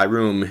would in my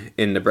room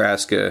in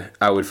Nebraska,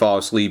 I would fall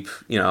asleep,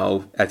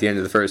 at the end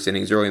of the first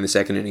innings, early in the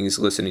second innings,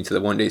 listening to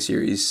the one-day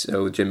series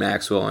with Jim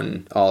Maxwell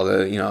and all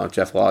the,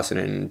 Jeff Lawson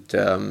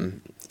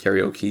and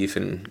Kerry O'Keefe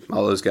and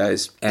all those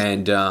guys.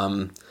 And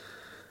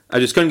I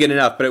just couldn't get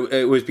enough, but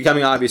it was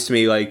becoming obvious to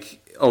me, like,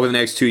 over the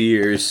next 2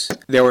 years,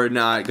 there were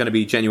not going to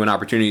be genuine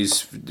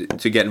opportunities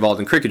to get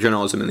involved in cricket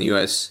journalism in the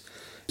U.S.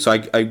 So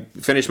I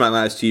finished my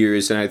last 2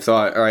 years, and I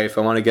thought, all right, if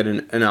I want to get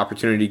an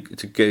opportunity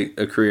to get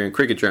a career in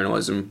cricket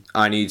journalism,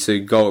 I need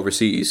to go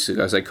overseas,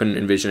 because I couldn't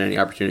envision any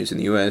opportunities in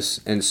the U.S.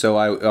 And so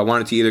I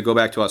wanted to either go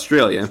back to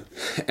Australia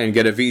and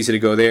get a visa to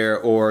go there,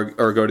 or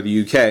go to the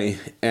U.K.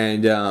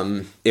 And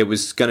it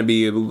was going to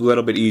be a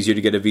little bit easier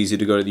to get a visa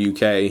to go to the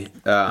U.K.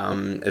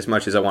 As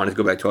much as I wanted to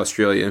go back to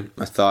Australia.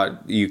 I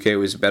thought the U.K.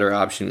 was a better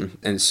option.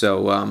 And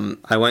so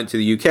I went to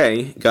the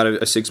U.K., got a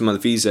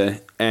 6-month visa,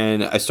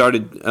 and I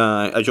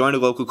joined a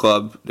local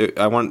club.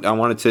 I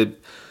wanted to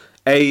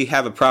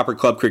have a proper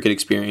club cricket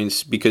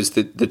experience, because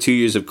the 2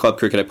 years of club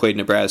cricket I played in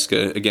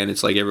Nebraska, again,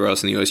 it's like everywhere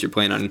else in the U.S., you're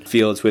playing on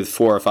fields with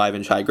 4 or 5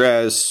 inch high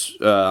grass,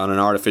 on an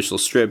artificial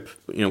strip,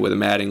 with a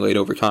matting laid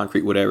over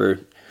concrete,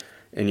 whatever,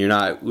 and you're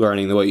not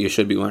learning the way you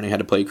should be learning how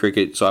to play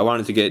cricket. So I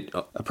wanted to get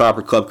a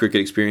proper club cricket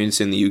experience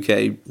in the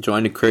UK,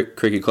 joined a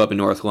cricket club in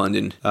North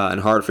London, in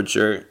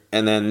Hertfordshire,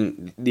 and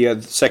then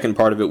the second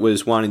part of it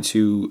was wanting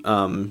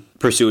to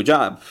pursue a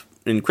job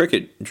in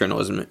cricket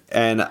journalism.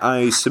 And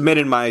I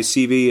submitted my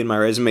CV and my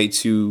resume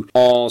to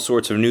all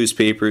sorts of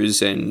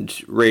newspapers and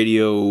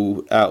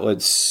radio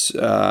outlets,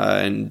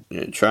 and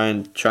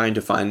trying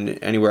to find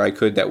anywhere I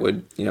could that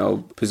would,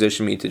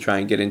 position me to try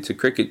and get into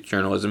cricket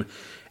journalism.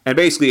 And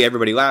basically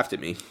everybody laughed at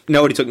me.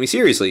 Nobody took me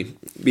seriously,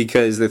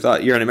 because they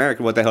thought, you're an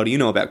American, what the hell do you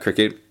know about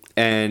cricket?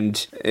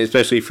 And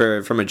especially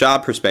from a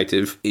job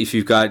perspective, if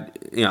you've got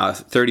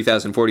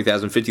 30,000,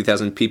 40,000,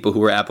 50,000 people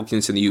who are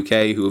applicants in the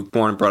UK who have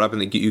born and brought up in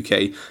the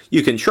UK,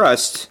 you can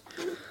trust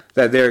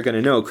that they're going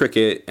to know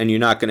cricket, and you're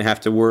not going to have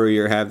to worry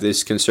or have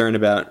this concern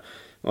about,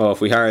 well,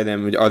 if we hire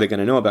them, are they going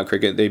to know about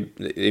cricket? They've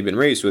been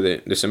raised with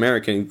it. This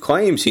American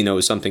claims he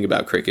knows something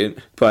about cricket,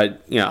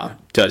 but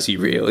does he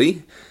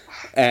really?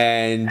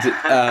 And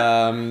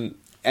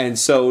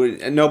so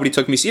nobody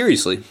took me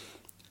seriously.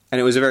 And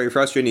it was a very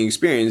frustrating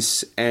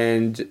experience,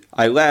 and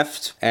I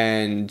left,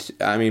 and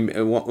I mean,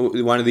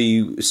 one of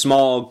the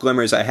small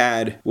glimmers I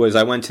had was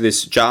I went to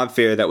this job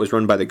fair that was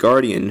run by The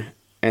Guardian,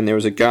 and there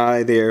was a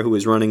guy there who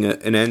was running an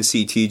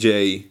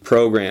NCTJ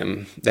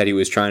program that he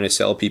was trying to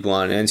sell people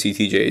on.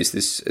 NCTJ is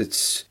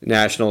it's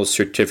National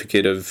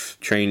Certificate of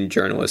Trained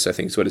Journalists, I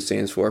think is what it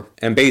stands for.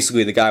 And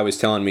basically the guy was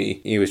telling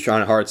me, he was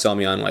trying to hard sell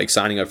me on like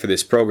signing up for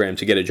this program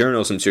to get a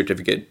journalism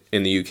certificate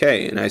in the UK.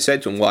 And I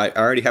said to him, well, I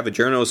already have a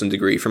journalism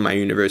degree from my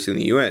university in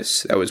the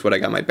US. That was what I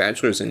got my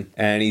bachelor's in.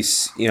 And he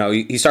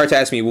started to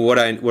ask me, well, what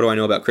do I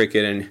know about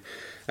cricket? And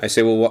I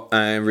say, well,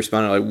 I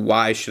responded, like,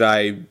 why should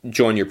I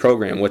join your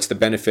program? What's the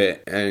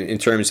benefit? And in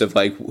terms of,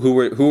 like,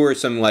 who are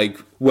some, like,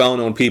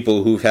 well-known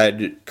people who've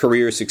had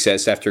career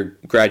success after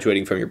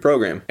graduating from your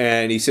program?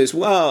 And he says,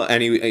 well,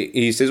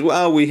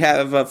 we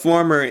have a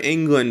former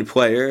England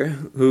player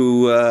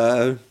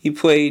who he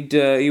played.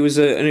 He was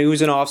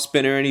an off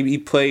spinner, and he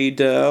played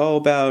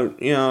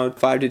about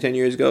 5 to 10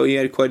 years ago. He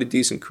had quite a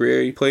decent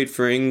career. He played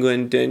for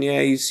England, and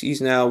yeah,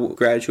 he's now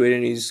graduated,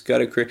 and he's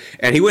got a career.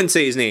 And he wouldn't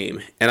say his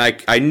name, and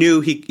I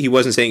knew he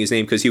wasn't saying his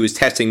name because he was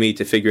testing me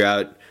to figure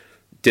out,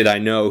 did I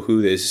know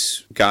who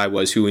this guy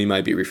was, who he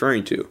might be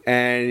referring to?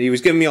 And he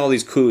was giving me all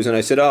these clues, and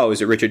I said, oh,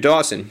 is it Richard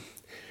Dawson?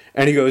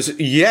 And he goes,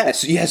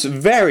 yes,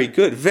 very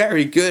good.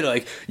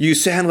 Like, you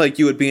sound like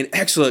you would be an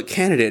excellent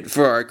candidate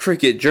for our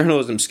cricket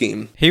journalism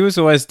scheme. He was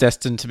always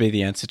destined to be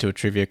the answer to a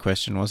trivia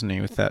question, wasn't he,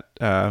 with that...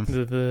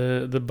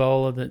 The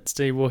bowler that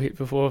Steve Waugh hit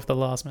before for the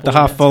last match. The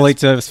half volley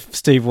to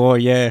Steve Waugh,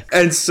 yeah.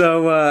 And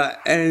so, I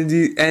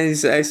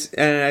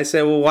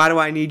said, well, why do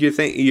I need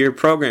your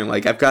program?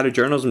 Like, I've got a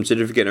journalism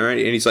certificate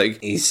already. And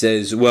he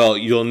says, well,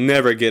 you'll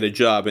never get a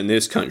job in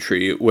this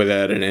country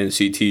without an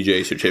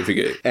NCTJ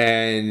certificate.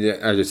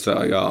 And I just thought,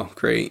 like, oh,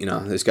 great,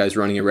 this guy's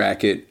running a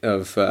racket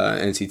of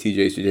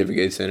NCTJ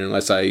certificates, and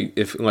unless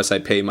I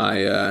pay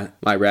my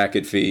my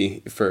racket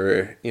fee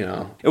for,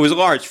 it was a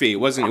large fee. It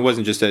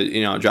wasn't just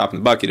a drop in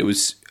the bucket. It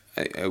was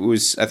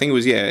I think it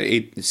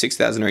was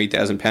 6,000 or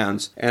 8,000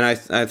 pounds. And I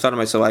thought to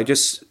myself, I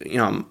just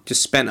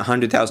spent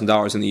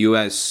 $100,000 in the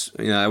US.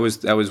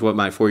 That was what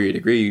my 4-year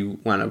degree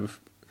wound up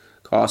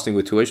costing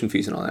with tuition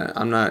fees and all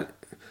that.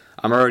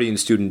 I'm already in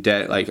student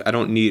debt. Like, I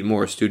don't need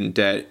more student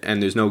debt,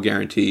 and there's no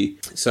guarantee.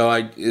 So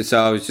I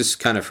was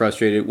just kind of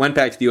frustrated. Went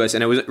back to the U.S.,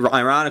 and it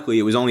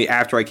was only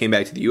after I came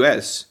back to the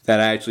U.S. that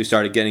I actually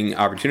started getting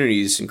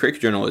opportunities in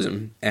cricket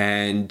journalism.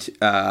 And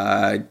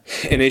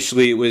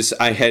initially,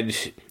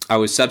 I I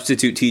was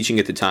substitute teaching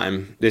at the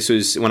time. This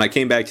was when I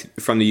came back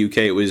from the UK.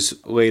 It was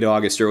late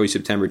August, early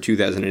September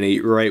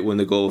 2008, right when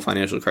the global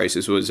financial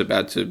crisis was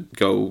about to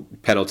go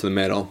pedal to the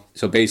metal.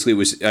 So basically, it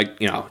was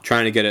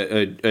trying to get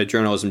a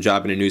journalism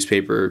job in a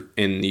newspaper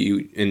in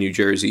New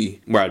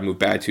Jersey, where I'd moved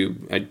back to.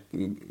 I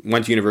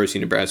went to University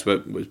of Nebraska,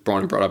 but was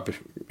born and brought up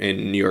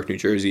in New York, New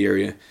Jersey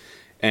area,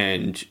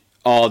 and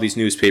all these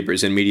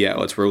newspapers and media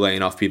outlets were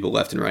laying off people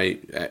left and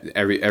right.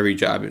 Every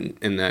job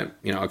in that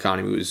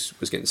economy was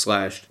getting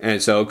slashed, and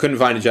so couldn't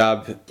find a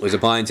job. Was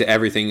applying to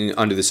everything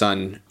under the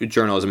sun,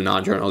 journalism and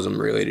non-journalism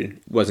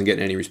related. Wasn't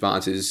getting any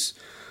responses.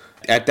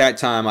 At that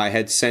time, I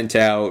had sent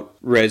out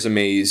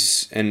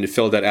resumes and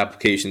filled out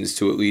applications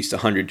to at least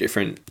 100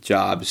 different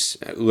jobs,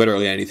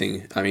 literally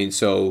anything. I mean,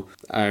 so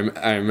I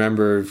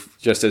remember,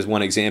 just as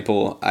one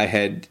example, I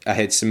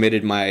had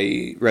submitted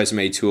my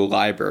resume to a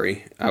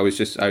library. I was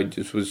just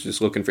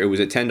looking for, it was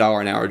a $10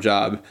 an hour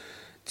job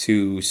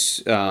to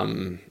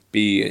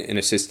be an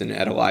assistant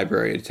at a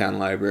library, a town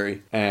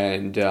library.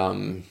 And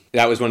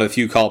that was one of the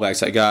few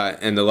callbacks I got.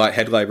 And the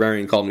head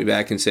librarian called me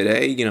back and said,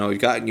 hey, we've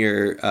gotten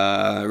your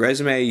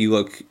resume. You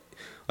look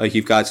like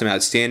you've got some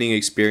outstanding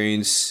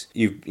experience.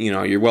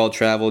 You're well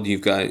traveled.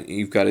 You've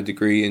got a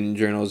degree in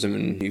journalism,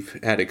 and you've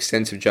had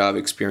extensive job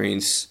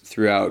experience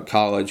throughout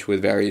college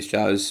with various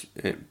jobs.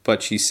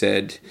 But she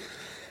said,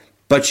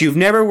 but you've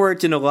never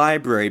worked in a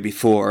library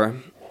before.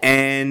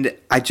 And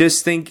I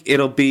just think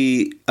it'll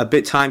be a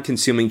bit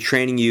time-consuming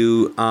training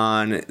you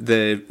on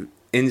the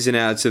ins and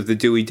outs of the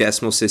Dewey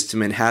Decimal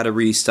System and how to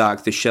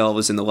restock the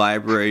shelves in the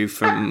library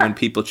from when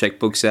people check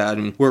books out.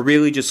 And we're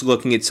really just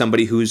looking at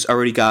somebody who's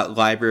already got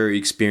library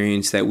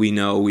experience that we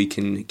know we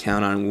can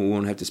count on. We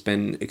won't have to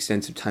spend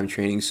extensive time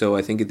training. So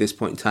I think at this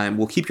point in time,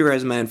 we'll keep your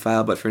resume on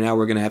file, but for now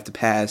we're going to have to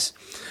pass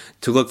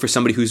to look for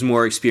somebody who's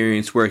more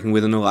experienced working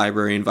within a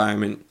library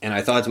environment. And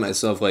I thought to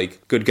myself,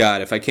 like, good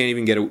God, if I can't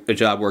even get a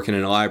job working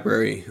in a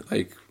library,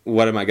 like,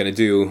 what am I going to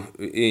do?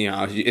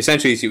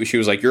 Essentially, she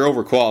was like, you're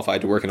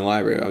overqualified to work in a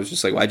library. I was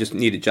just like, well, I just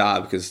need a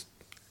job because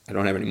I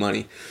don't have any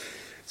money.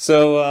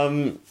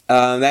 So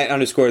that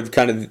underscored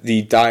kind of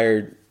the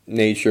dire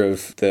nature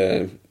of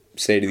the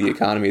state of the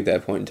economy at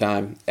that point in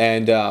time.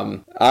 And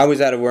I was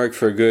out of work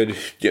for a good,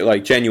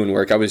 genuine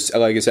work. I was,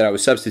 like I said, I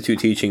was substitute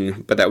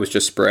teaching, but that was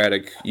just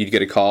sporadic. You'd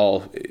get a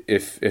call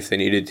if they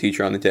needed a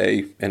teacher on the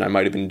day, and I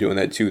might have been doing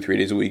that 2-3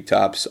 days a week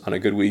tops on a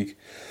good week.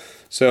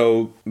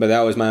 So, but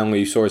that was my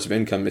only source of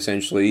income,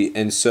 essentially.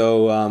 And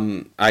so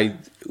I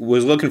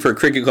was looking for a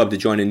cricket club to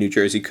join in New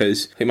Jersey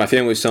because my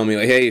family was telling me,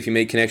 like, hey, if you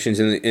make connections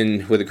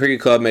in with a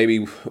cricket club,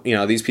 maybe,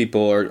 these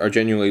people are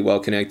genuinely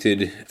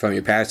well-connected from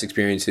your past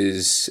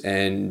experiences,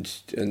 and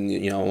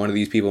one of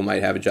these people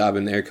might have a job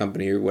in their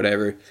company or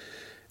whatever,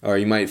 or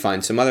you might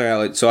find some other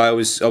outlet. So I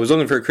was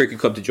looking for a cricket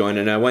club to join,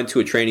 and I went to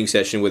a training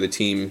session with a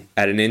team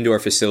at an indoor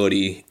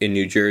facility in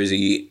New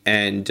Jersey,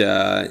 and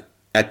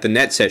at the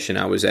net session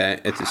I was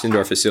at this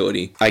indoor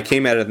facility, I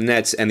came out of the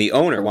nets and the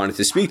owner wanted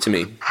to speak to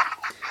me.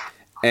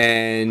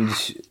 And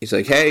he's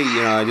like, hey,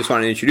 I just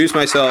want to introduce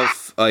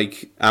myself.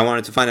 Like, I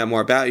wanted to find out more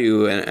about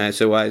you. And I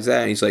said, why is that?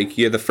 And he's like,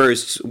 you're the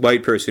first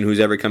white person who's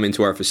ever come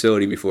into our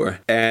facility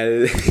before.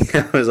 And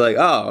I was like,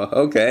 oh,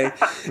 okay.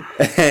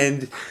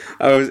 And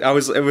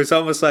it was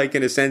almost like,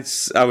 in a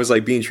sense, I was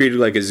like being treated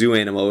like a zoo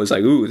animal. It was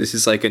like, ooh, this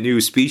is like a new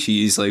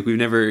species like we've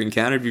never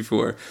encountered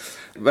before.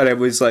 But it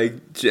was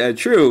like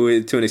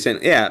true to an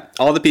extent. Yeah,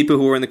 all the people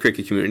who were in the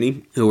cricket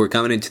community who were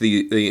coming into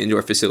the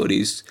indoor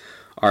facilities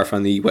are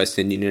from the West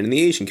Indian and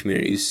the Asian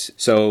communities.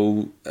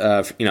 So,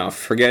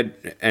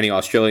 forget any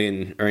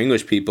Australian or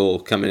English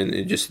people coming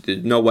in. Just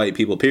no white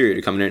people,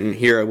 period, coming in. And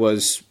here I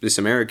was, this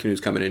American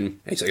who's coming in. And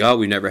he's like, oh,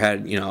 we've never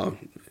had,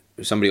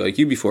 somebody like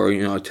you before.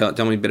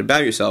 Tell me a bit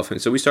about yourself.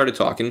 And so we started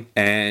talking.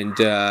 And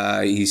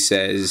he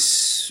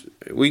says,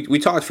 we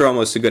talked for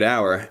almost a good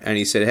hour. And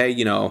he said, hey,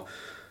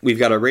 we've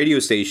got a radio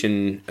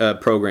station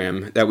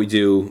program that we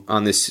do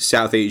on this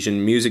South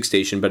Asian music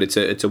station, but it's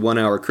a 1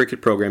 hour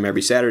cricket program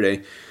every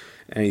Saturday.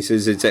 And he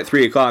says, it's at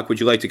 3:00. Would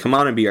you like to come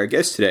on and be our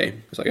guest today?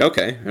 I was like,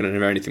 okay. I don't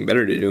have anything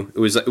better to do. It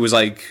was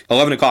like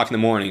 11:00 in the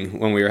morning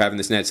when we were having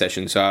this net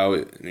session. So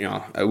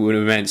I would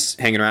have meant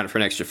hanging around for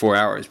an extra 4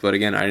 hours. But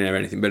again, I didn't have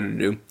anything better to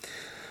do.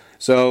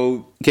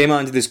 So came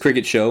on to this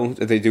cricket show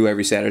that they do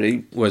every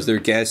Saturday, was their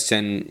guest,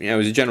 and it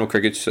was a general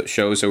cricket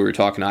show, so we were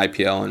talking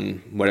IPL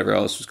and whatever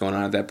else was going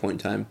on at that point in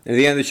time. And at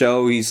the end of the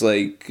show, he's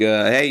like,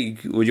 hey,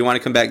 would you want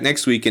to come back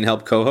next week and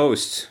help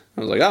co-host?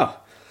 I was like, oh,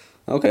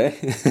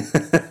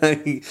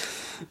 okay.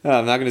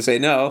 I'm not going to say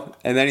no.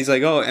 And then he's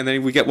like, oh, and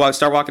then we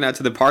start walking out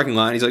to the parking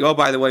lot. He's like, oh,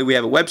 by the way, we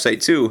have a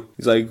website too.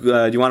 He's like,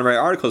 do you want to write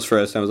articles for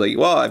us? And I was like,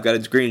 well, I've got a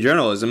degree in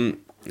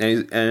journalism.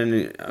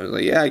 And I was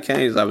like, yeah, I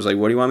can. I was like,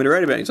 what do you want me to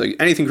write about? He's like,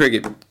 anything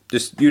cricket.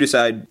 Just you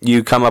decide.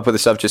 You come up with the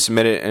stuff, just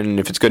submit it, and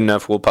if it's good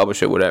enough, we'll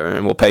publish it, whatever,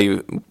 and we'll pay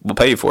you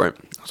for it.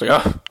 I was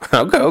like,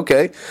 oh,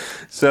 okay.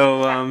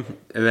 So and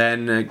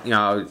then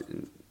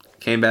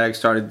came back,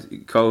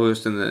 started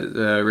co-hosting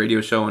the radio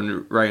show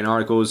and writing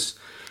articles.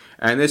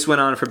 And this went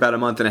on for about a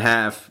month and a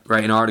half,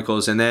 writing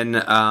articles. And then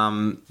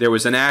there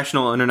was a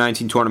national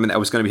under-19 tournament that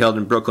was going to be held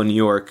in Brooklyn, New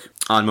York.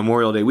 on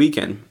Memorial Day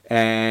weekend.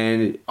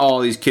 And all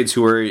these kids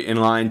who were in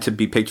line to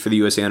be picked for the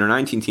USA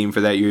Under-19 team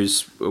for that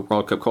year's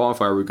World Cup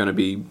qualifier were going to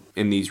be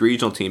in these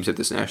regional teams at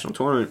this national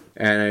tournament.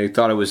 And I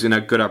thought it was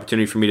a good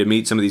opportunity for me to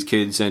meet some of these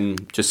kids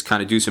and just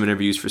kind of do some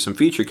interviews for some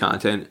feature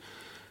content.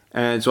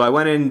 And so I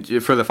went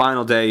in for the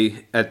final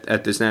day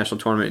at this national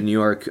tournament in New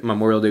York,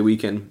 Memorial Day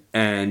weekend,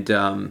 and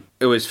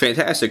it was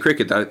fantastic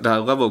cricket. The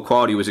level of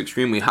quality was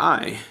extremely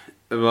high.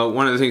 But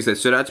one of the things that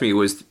stood out to me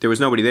was there was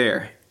nobody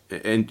there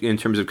in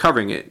terms of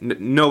covering it.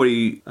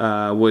 Nobody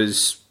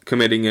was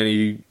committing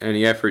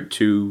any effort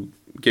to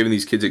giving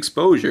these kids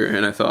exposure,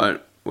 and I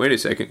thought, wait a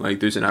second, like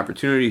there's an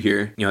opportunity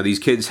here. You know, these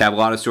kids have a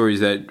lot of stories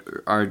that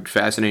are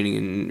fascinating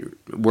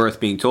and worth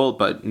being told,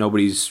 but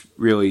nobody's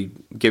really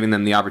giving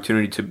them the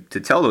opportunity to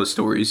tell those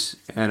stories.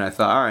 And I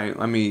thought, all right,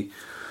 let me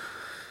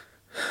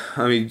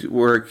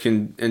work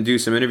and do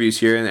some interviews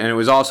here. And it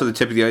was also the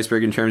tip of the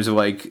iceberg in terms of,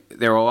 like,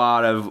 there were a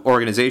lot of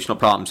organizational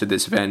problems at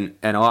this event,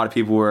 and a lot of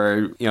people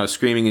were, you know,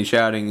 screaming and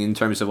shouting in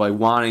terms of, like,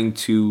 wanting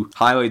to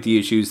highlight the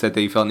issues that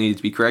they felt needed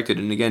to be corrected.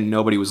 And again,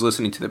 nobody was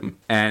listening to them.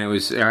 And it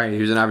was, all right,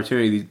 here's an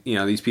opportunity. You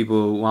know, these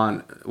people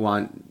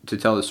want to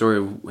tell the story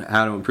of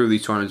how to improve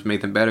these tournaments, make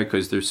them better,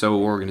 because they're so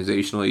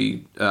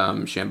organizationally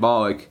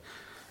shambolic,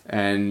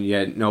 and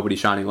yet nobody's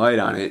shining light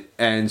on it.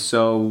 And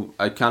so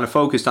I kind of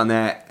focused on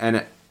that.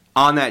 And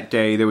on that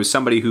day, there was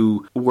somebody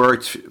who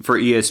worked for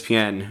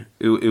ESPN.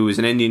 It was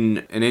an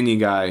Indian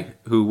guy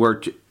who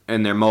worked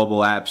in their mobile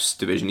apps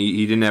division.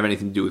 He didn't have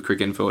anything to do with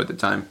Cricinfo at the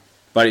time.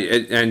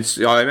 And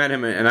so I met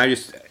him, and I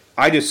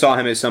just saw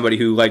him as somebody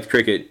who liked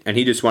cricket, and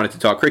he just wanted to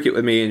talk cricket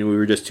with me, and we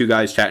were just two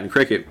guys chatting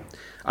cricket.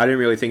 I didn't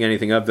really think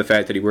anything of the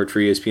fact that he worked for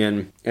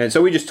ESPN. And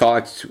so we just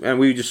talked, and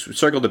we just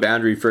circled the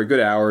boundary for a good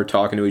hour,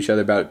 talking to each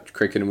other about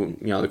cricket and,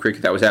 you know, the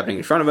cricket that was happening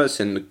in front of us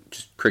and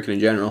just cricket in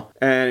general.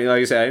 And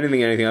like I said, I didn't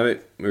think anything of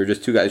it. We were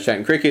just two guys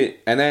chatting cricket.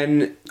 And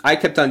then I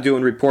kept on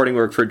doing reporting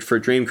work for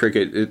Dream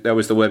Cricket. That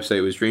was the website.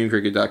 It was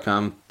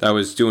dreamcricket.com. I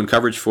was doing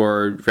coverage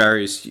for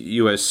various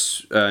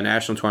U.S.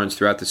 National tournaments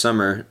throughout the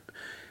summer,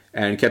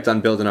 and kept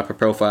on building up a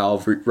profile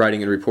of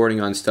writing and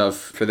reporting on stuff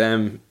for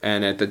them.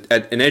 And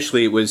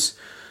initially it was,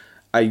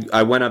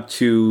 I went up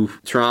to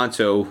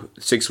Toronto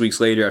 6 weeks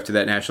later after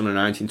that National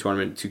Under-19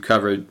 tournament to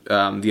cover the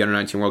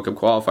Under-19 World Cup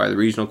qualifier, the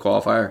regional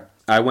qualifier.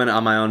 I went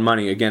on my own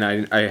money. Again,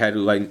 I had,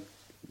 like,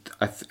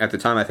 at the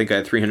time I think I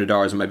had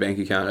 $300 in my bank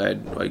account. I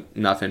had, like,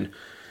 nothing.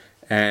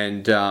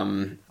 And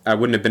I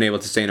wouldn't have been able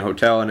to stay in a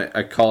hotel. And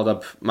I called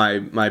up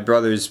my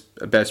brother's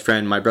best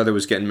friend. My brother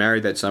was getting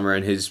married that summer,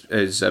 and his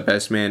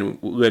best man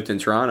lived in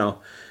Toronto.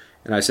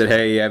 And I said,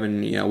 hey,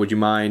 Evan, you know, would you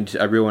mind?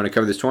 I really want to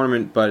cover this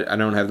tournament, but I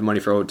don't have the money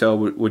for a hotel.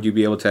 Would you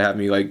be able to have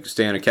me, like,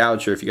 stay on a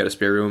couch, or if you got a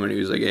spare room? And he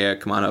was like, yeah,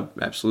 come on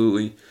up,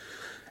 absolutely.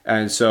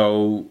 And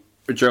so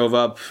we drove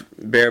up,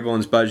 bare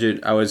bones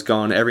budget. I was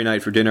going every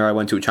night for dinner. I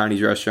went to a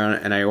Chinese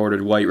restaurant, and I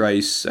ordered white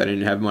rice. I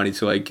didn't have money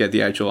to, like, get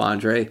the actual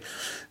entree.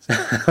 So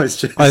I was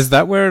just... Oh, is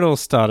that where it all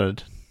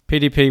started?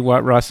 PDP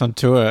White Rice on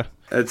tour.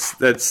 That's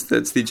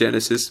the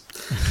genesis.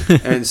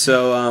 And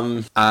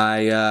so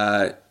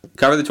I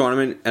covered the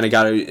tournament, and I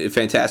got a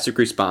fantastic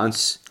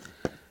response.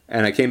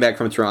 And I came back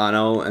from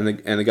Toronto, and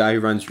the guy who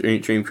runs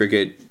Dream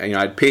Cricket, you know,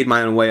 I'd paid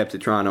my own way up to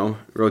Toronto,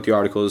 wrote the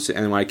articles,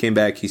 and when I came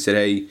back, he said,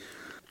 hey,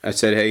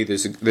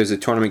 there's a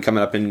tournament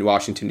coming up in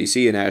Washington,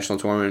 D.C., a national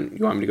tournament.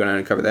 You want me to go down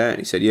and cover that? And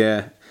he said,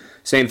 yeah.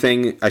 Same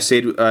thing. I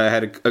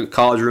had a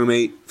college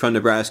roommate from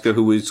Nebraska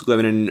who was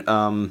living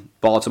in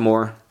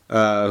Baltimore.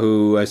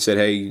 Who I said,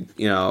 hey,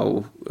 you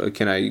know,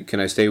 can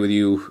I stay with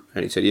you?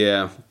 And he said,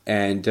 yeah.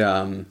 And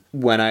after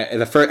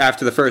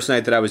the first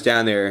night that I was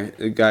down there,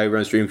 the guy who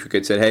runs Dream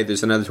Cricket said, hey,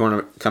 there's another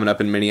tournament coming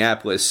up in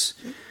Minneapolis.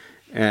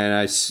 And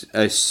I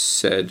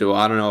said, well,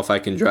 I don't know if I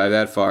can drive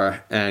that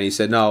far. And he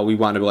said, no, we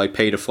want to, like,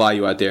 pay to fly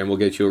you out there, and we'll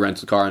get you a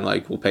rental car, and,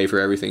 like, we'll pay for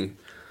everything.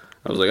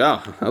 I was like,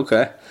 oh,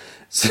 okay.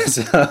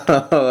 So,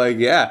 like,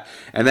 yeah.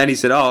 And then he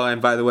said, oh,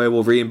 and by the way,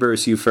 we'll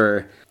reimburse you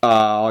for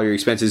all your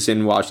expenses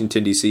in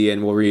Washington, D.C.,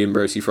 and we'll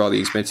reimburse you for all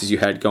the expenses you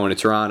had going to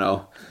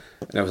Toronto.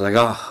 And I was like,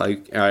 oh,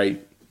 like, all right,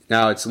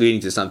 now it's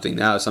leading to something.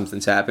 Now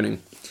something's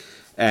happening.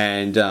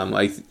 And,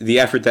 like,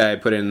 the effort that I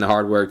put in, the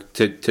hard work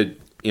to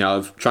you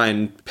know, try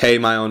and pay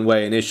my own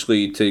way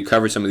initially to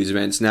cover some of these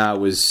events, now it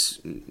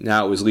was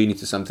leading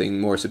to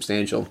something more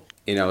substantial.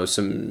 You know, I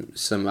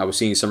was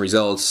seeing some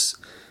results.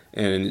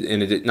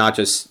 And it, not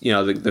just, you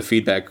know, the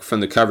feedback from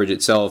the coverage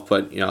itself,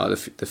 but, you know,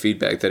 the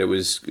feedback that it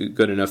was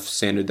good enough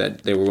standard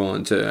that they were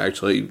willing to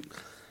actually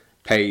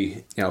pay,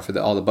 you know, for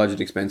all the budget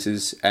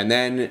expenses. And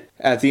then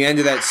at the end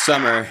of that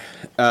summer,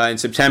 in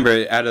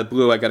September, out of the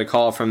blue, I got a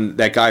call from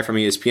that guy from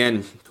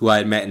ESPN who I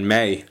had met in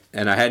May,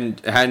 and I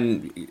hadn't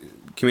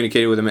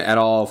communicated with him at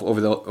all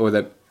over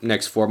the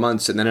next 4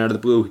 months. And then out of the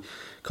blue,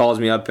 calls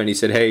me up and he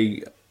said,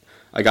 hey,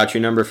 I got your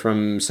number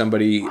from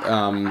somebody.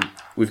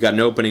 We've got an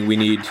opening. We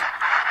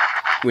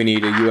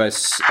need a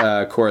U.S.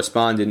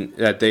 correspondent.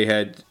 That they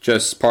had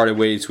just parted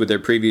ways with their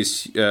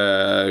previous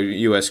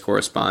U.S.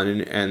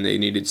 correspondent, and they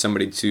needed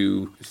somebody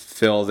to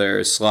fill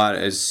their slot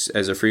as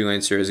a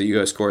freelancer, as a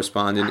U.S.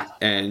 correspondent.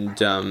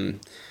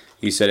 And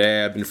he said,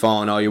 "Hey, I've been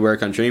following all your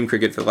work on Dream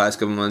Cricket for the last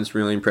couple of months.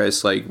 Really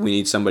impressed. Like, we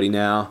need somebody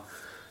now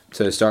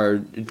to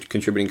start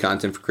contributing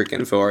content for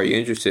Cricinfo. Are you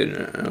interested?"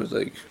 And I was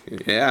like,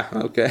 "Yeah,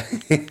 okay."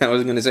 I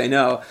wasn't going to say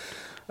no.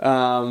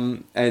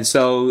 And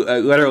so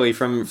literally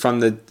from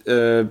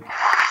the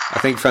I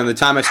think from the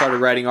time I started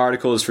writing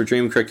articles for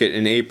Dream Cricket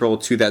in April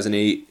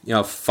 2008,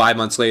 5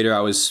 months later,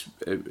 I was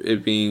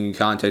being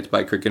contacted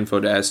by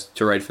Cricinfo to ask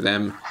to write for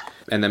them.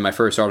 And then my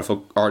first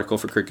article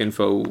for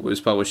Cricinfo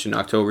was published in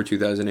October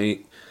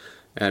 2008.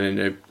 And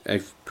then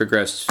I've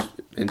progressed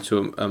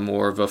into a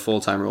more of a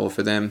full-time role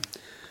for them.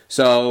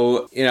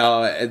 So,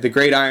 the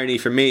great irony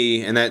for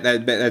me, and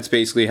that's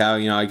basically how,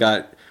 I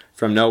got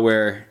from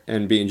nowhere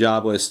and being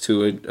jobless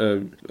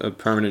to a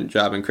permanent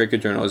job in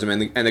cricket journalism.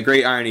 And the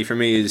great irony for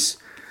me is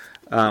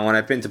when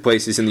I've been to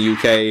places in the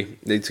UK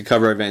to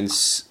cover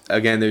events,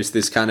 again, there's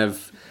this kind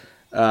of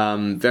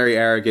very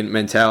arrogant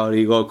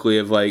mentality locally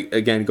of like,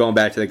 again, going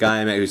back to the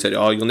guy I met who said,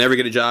 "Oh, you'll never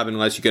get a job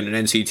unless you get an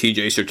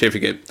NCTJ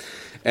certificate.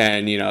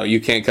 And,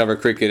 you can't cover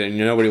cricket and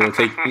nobody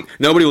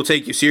will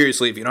take you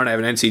seriously if you don't have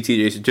an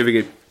NCTJ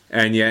certificate."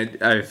 And yet,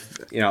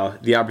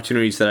 the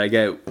opportunities that I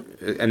get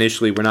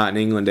initially were not in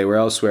England; they were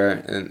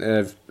elsewhere, and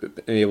I've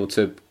been able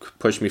to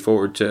push me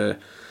forward to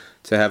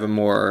have a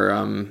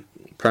more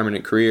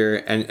permanent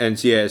career.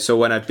 And yeah, so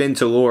when I've been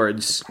to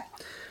Lords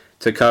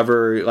to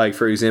cover, like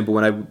for example,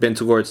 when I've been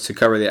to Lords to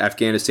cover the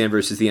Afghanistan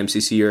versus the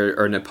MCC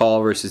or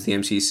Nepal versus the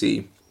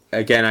MCC,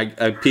 again,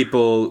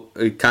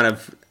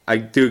 I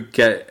do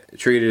get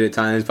treated at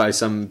times by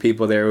some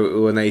people there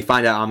when they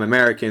find out I'm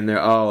American.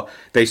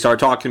 They start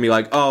talking to me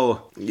like,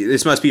 "Oh,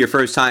 this must be your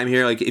first time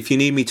here. Like, if you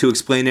need me to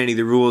explain any of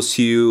the rules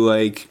to you,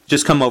 like,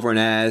 just come over and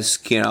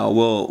ask.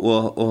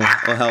 We'll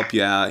help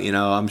you out.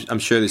 I'm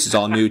sure this is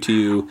all new to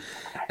you."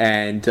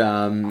 And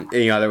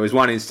there was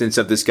one instance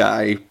of this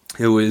guy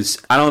who was,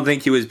 I don't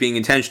think he was being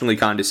intentionally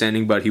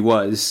condescending, but he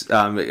was.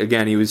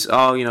 Again, he was,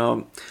 "Nice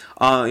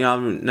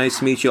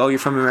to meet you. Oh, you're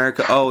from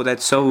America. Oh,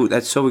 that's so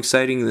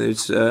exciting.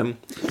 There's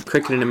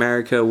cricket in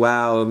America.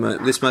 Wow,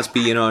 this must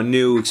be a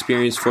new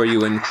experience for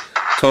you and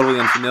totally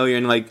unfamiliar."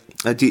 And like,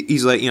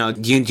 he's like,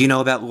 do you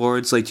know about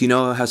Lords? Like, do you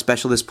know how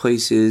special this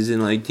place is?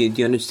 And like, do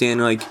you understand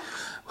like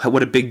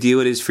what a big deal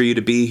it is for you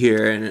to be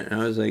here? And I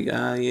was like,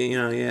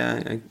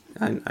 yeah,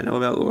 I know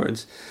about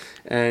Lords.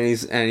 And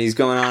he's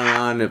going on and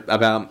on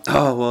about,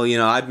 "Oh, well,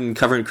 I've been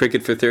covering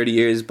cricket for 30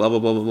 years, blah, blah,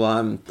 blah, blah, blah,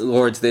 and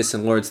Lords this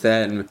and Lords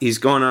that." And he's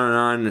going on and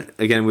on,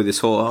 again, with this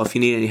whole, "Oh, if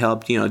you need any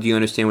help, do you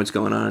understand what's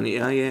going on?"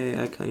 Yeah,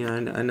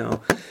 I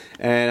know.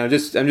 And I'm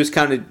just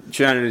kind of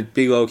trying to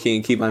be low-key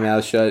and keep my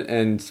mouth shut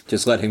and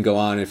just let him go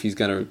on if he's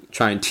going to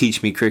try and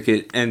teach me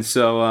cricket. And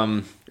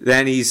so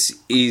then he's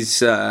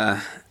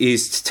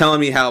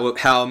telling me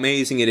how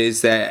amazing it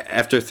is that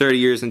after 30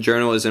 years in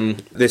journalism,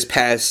 this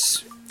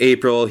past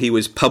April, he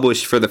was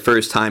published for the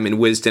first time in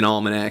Wisden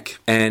Almanac.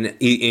 And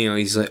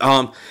he's like,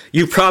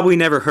 "You've probably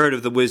never heard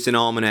of the Wisden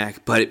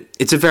Almanac, but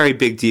it's a very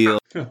big deal."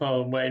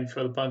 Oh, I'm waiting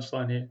for the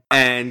punchline here.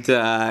 And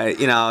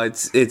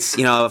it's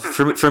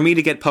for me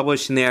to get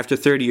published in there after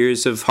 30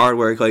 years of hard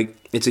work, like,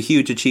 it's a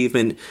huge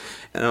achievement.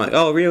 And I'm like,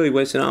 "Oh, really,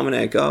 Wisden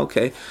Almanac? Oh,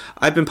 okay.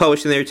 I've been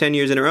published in there 10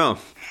 years in a row."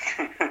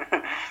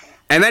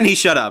 And then he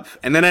shut up.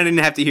 And then I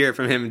didn't have to hear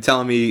from him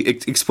telling me,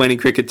 explaining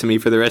cricket to me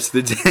for the rest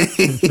of the day.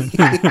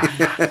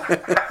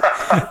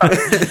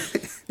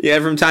 Yeah,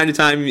 from time to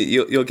time,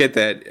 you'll get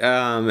that.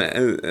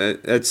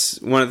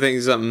 That's one of the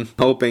things I'm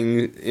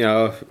hoping,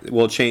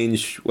 will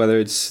change, whether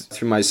it's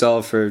through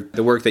myself or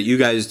the work that you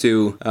guys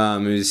do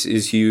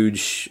is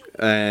huge.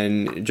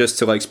 And just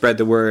to like spread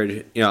the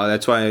word,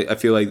 that's why I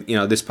feel like,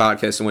 this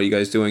podcast and what you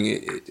guys are doing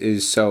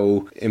is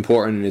so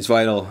important and it's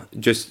vital.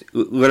 Just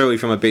literally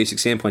from a basic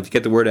standpoint, to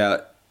get the word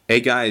out. Hey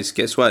guys,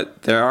 guess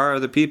what? There are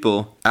other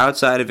people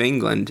outside of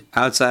England,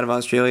 outside of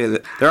Australia.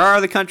 There are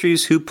other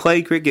countries who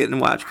play cricket and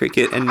watch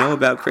cricket and know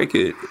about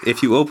cricket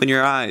if you open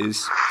your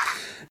eyes.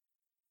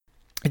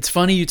 It's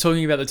funny you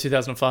talking about the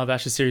 2005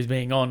 Ashes series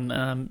being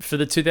on. For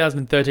the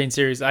 2013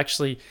 series, I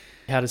actually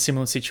had a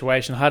similar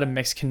situation. I had a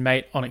Mexican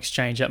mate on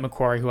exchange at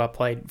Macquarie who I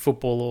played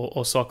football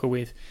or soccer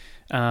with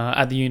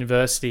at the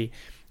university.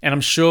 And I'm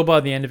sure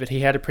by the end of it,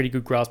 he had a pretty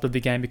good grasp of the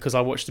game because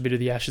I watched a bit of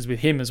the Ashes with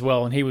him as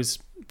well, and he was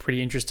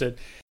pretty interested.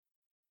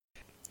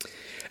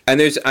 And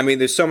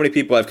there's so many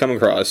people I've come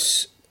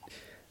across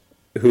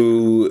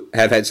who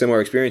have had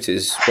similar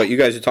experiences. What you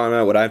guys are talking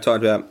about, what I've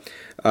talked about,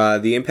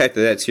 the impact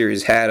that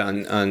series had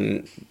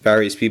on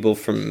various people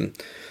from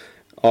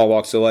all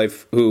walks of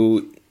life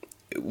who,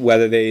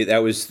 whether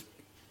that was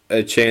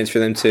a chance for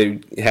them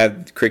to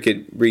have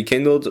cricket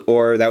rekindled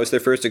or that was their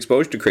first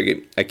exposure to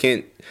cricket. I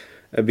can't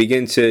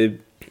begin to,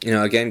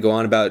 again, go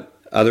on about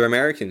other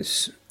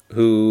Americans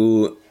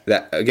who,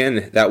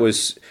 that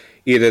was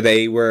either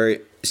they were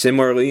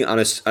similarly on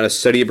a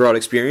study abroad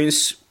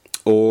experience,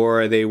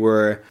 or they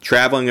were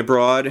traveling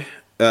abroad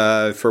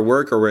for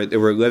work, or they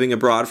were living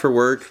abroad for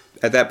work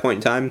at that point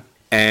in time.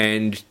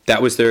 and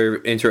that was their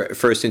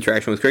first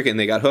interaction with cricket, and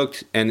they got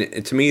hooked.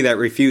 And to me, that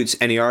refutes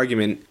any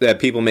argument that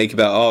people make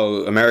about,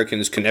 oh,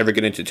 Americans can never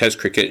get into Test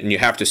cricket, and you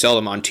have to sell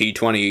them on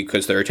T20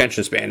 because their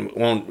attention span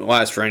won't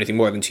last for anything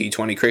more than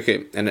T20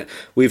 cricket. And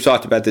we've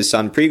talked about this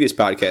on previous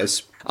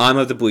podcasts. I'm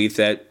of the belief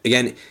that,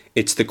 again,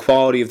 it's the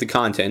quality of the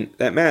content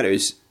that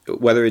matters.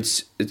 Whether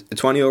it's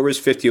 20 overs,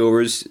 50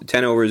 overs,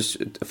 10 overs,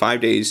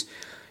 5 days,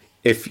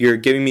 if you're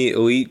giving me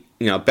elite,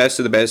 best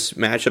of the best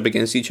matchup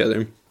against each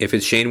other, if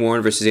it's Shane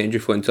Warne versus Andrew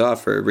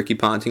Flintoff or Ricky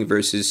Ponting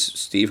versus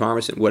Steve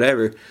Harmison,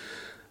 whatever,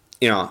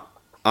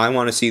 I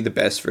want to see the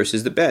best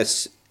versus the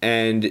best.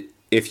 And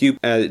if you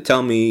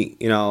tell me,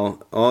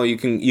 oh, you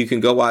can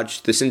go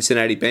watch the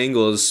Cincinnati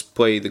Bengals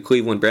play the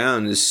Cleveland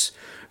Browns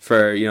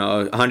for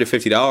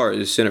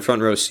 $150 in a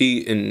front row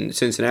seat in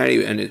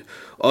Cincinnati, and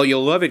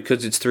you'll love it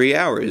because it's 3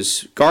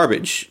 hours.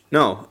 Garbage.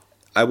 No,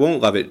 I won't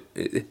love it.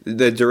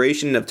 The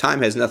duration of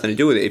time has nothing to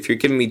do with it. If you're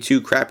giving me two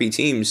crappy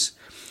teams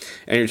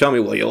and you're telling me,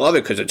 well, you'll love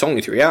it because it's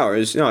only 3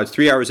 hours. No, it's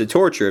 3 hours of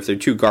torture if they're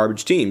two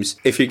garbage teams.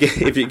 If you're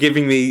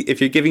giving me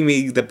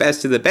the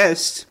best of the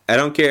best, I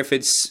don't care if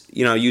it's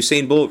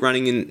Usain Bolt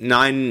running in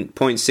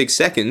 9.6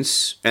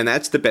 seconds, and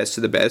that's the best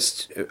of the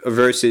best,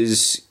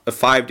 versus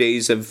 5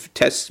 days of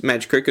Test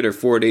match cricket or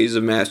 4 days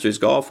of Masters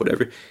golf,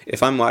 whatever.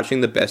 If I'm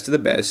watching the best of the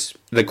best,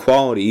 the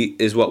quality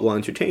is what will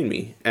entertain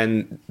me.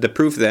 And the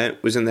proof of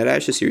that was in that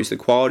Ashes series. The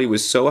quality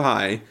was so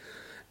high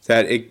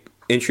that it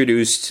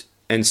introduced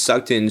and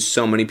sucked in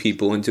so many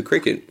people into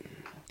cricket.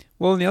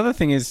 Well, the other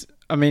thing is,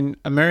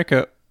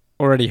 America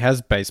already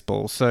has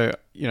baseball. So,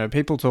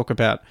 people talk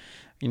about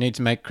you need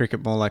to make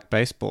cricket more like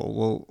baseball.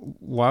 Well,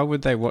 why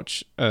would they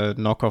watch a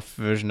knockoff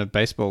version of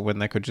baseball when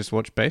they could just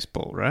watch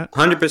baseball, right?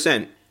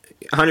 100%.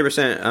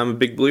 100%. I'm a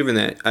big believer in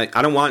that.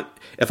 I don't want...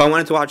 If I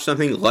wanted to watch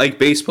something like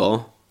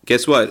baseball,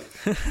 guess what?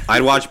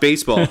 I'd watch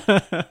baseball.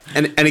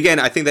 And again,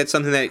 I think that's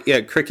something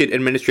that, cricket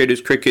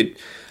administrators, cricket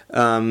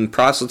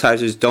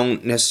proselytizers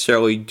don't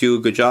necessarily do a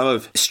good job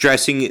of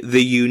stressing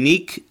the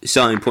unique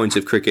selling points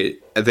of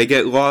cricket. They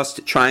get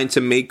lost trying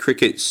to make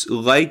cricket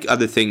like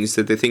other things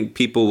that they think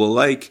people will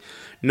like.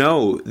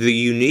 No, the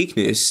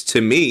uniqueness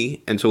to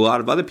me and to a lot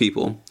of other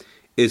people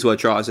is what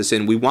draws us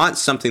in. We want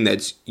something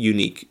that's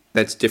unique,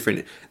 that's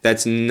different,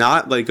 that's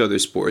not like other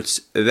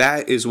sports.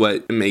 That is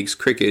what makes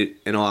cricket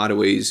in a lot of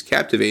ways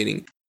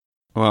captivating.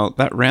 Well,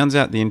 that rounds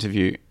out the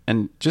interview.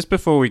 And just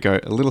before we go,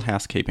 a little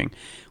housekeeping.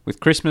 With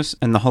Christmas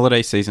and the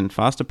holiday season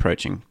fast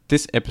approaching,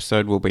 this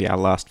episode will be our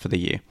last for the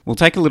year. We'll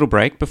take a little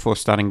break before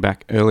starting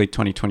back early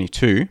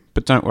 2022,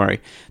 but don't worry,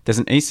 there's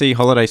an EC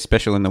holiday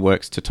special in the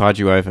works to tide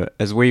you over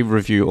as we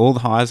review all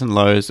the highs and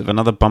lows of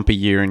another bumpy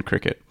year in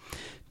cricket.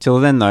 Till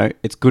then though,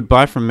 it's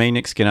goodbye from me,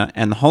 Nick Skinner,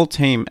 and the whole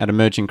team at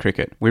Emerging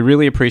Cricket. We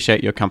really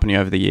appreciate your company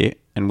over the year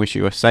and wish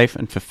you a safe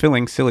and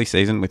fulfilling silly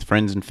season with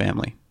friends and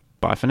family.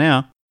 Bye for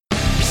now.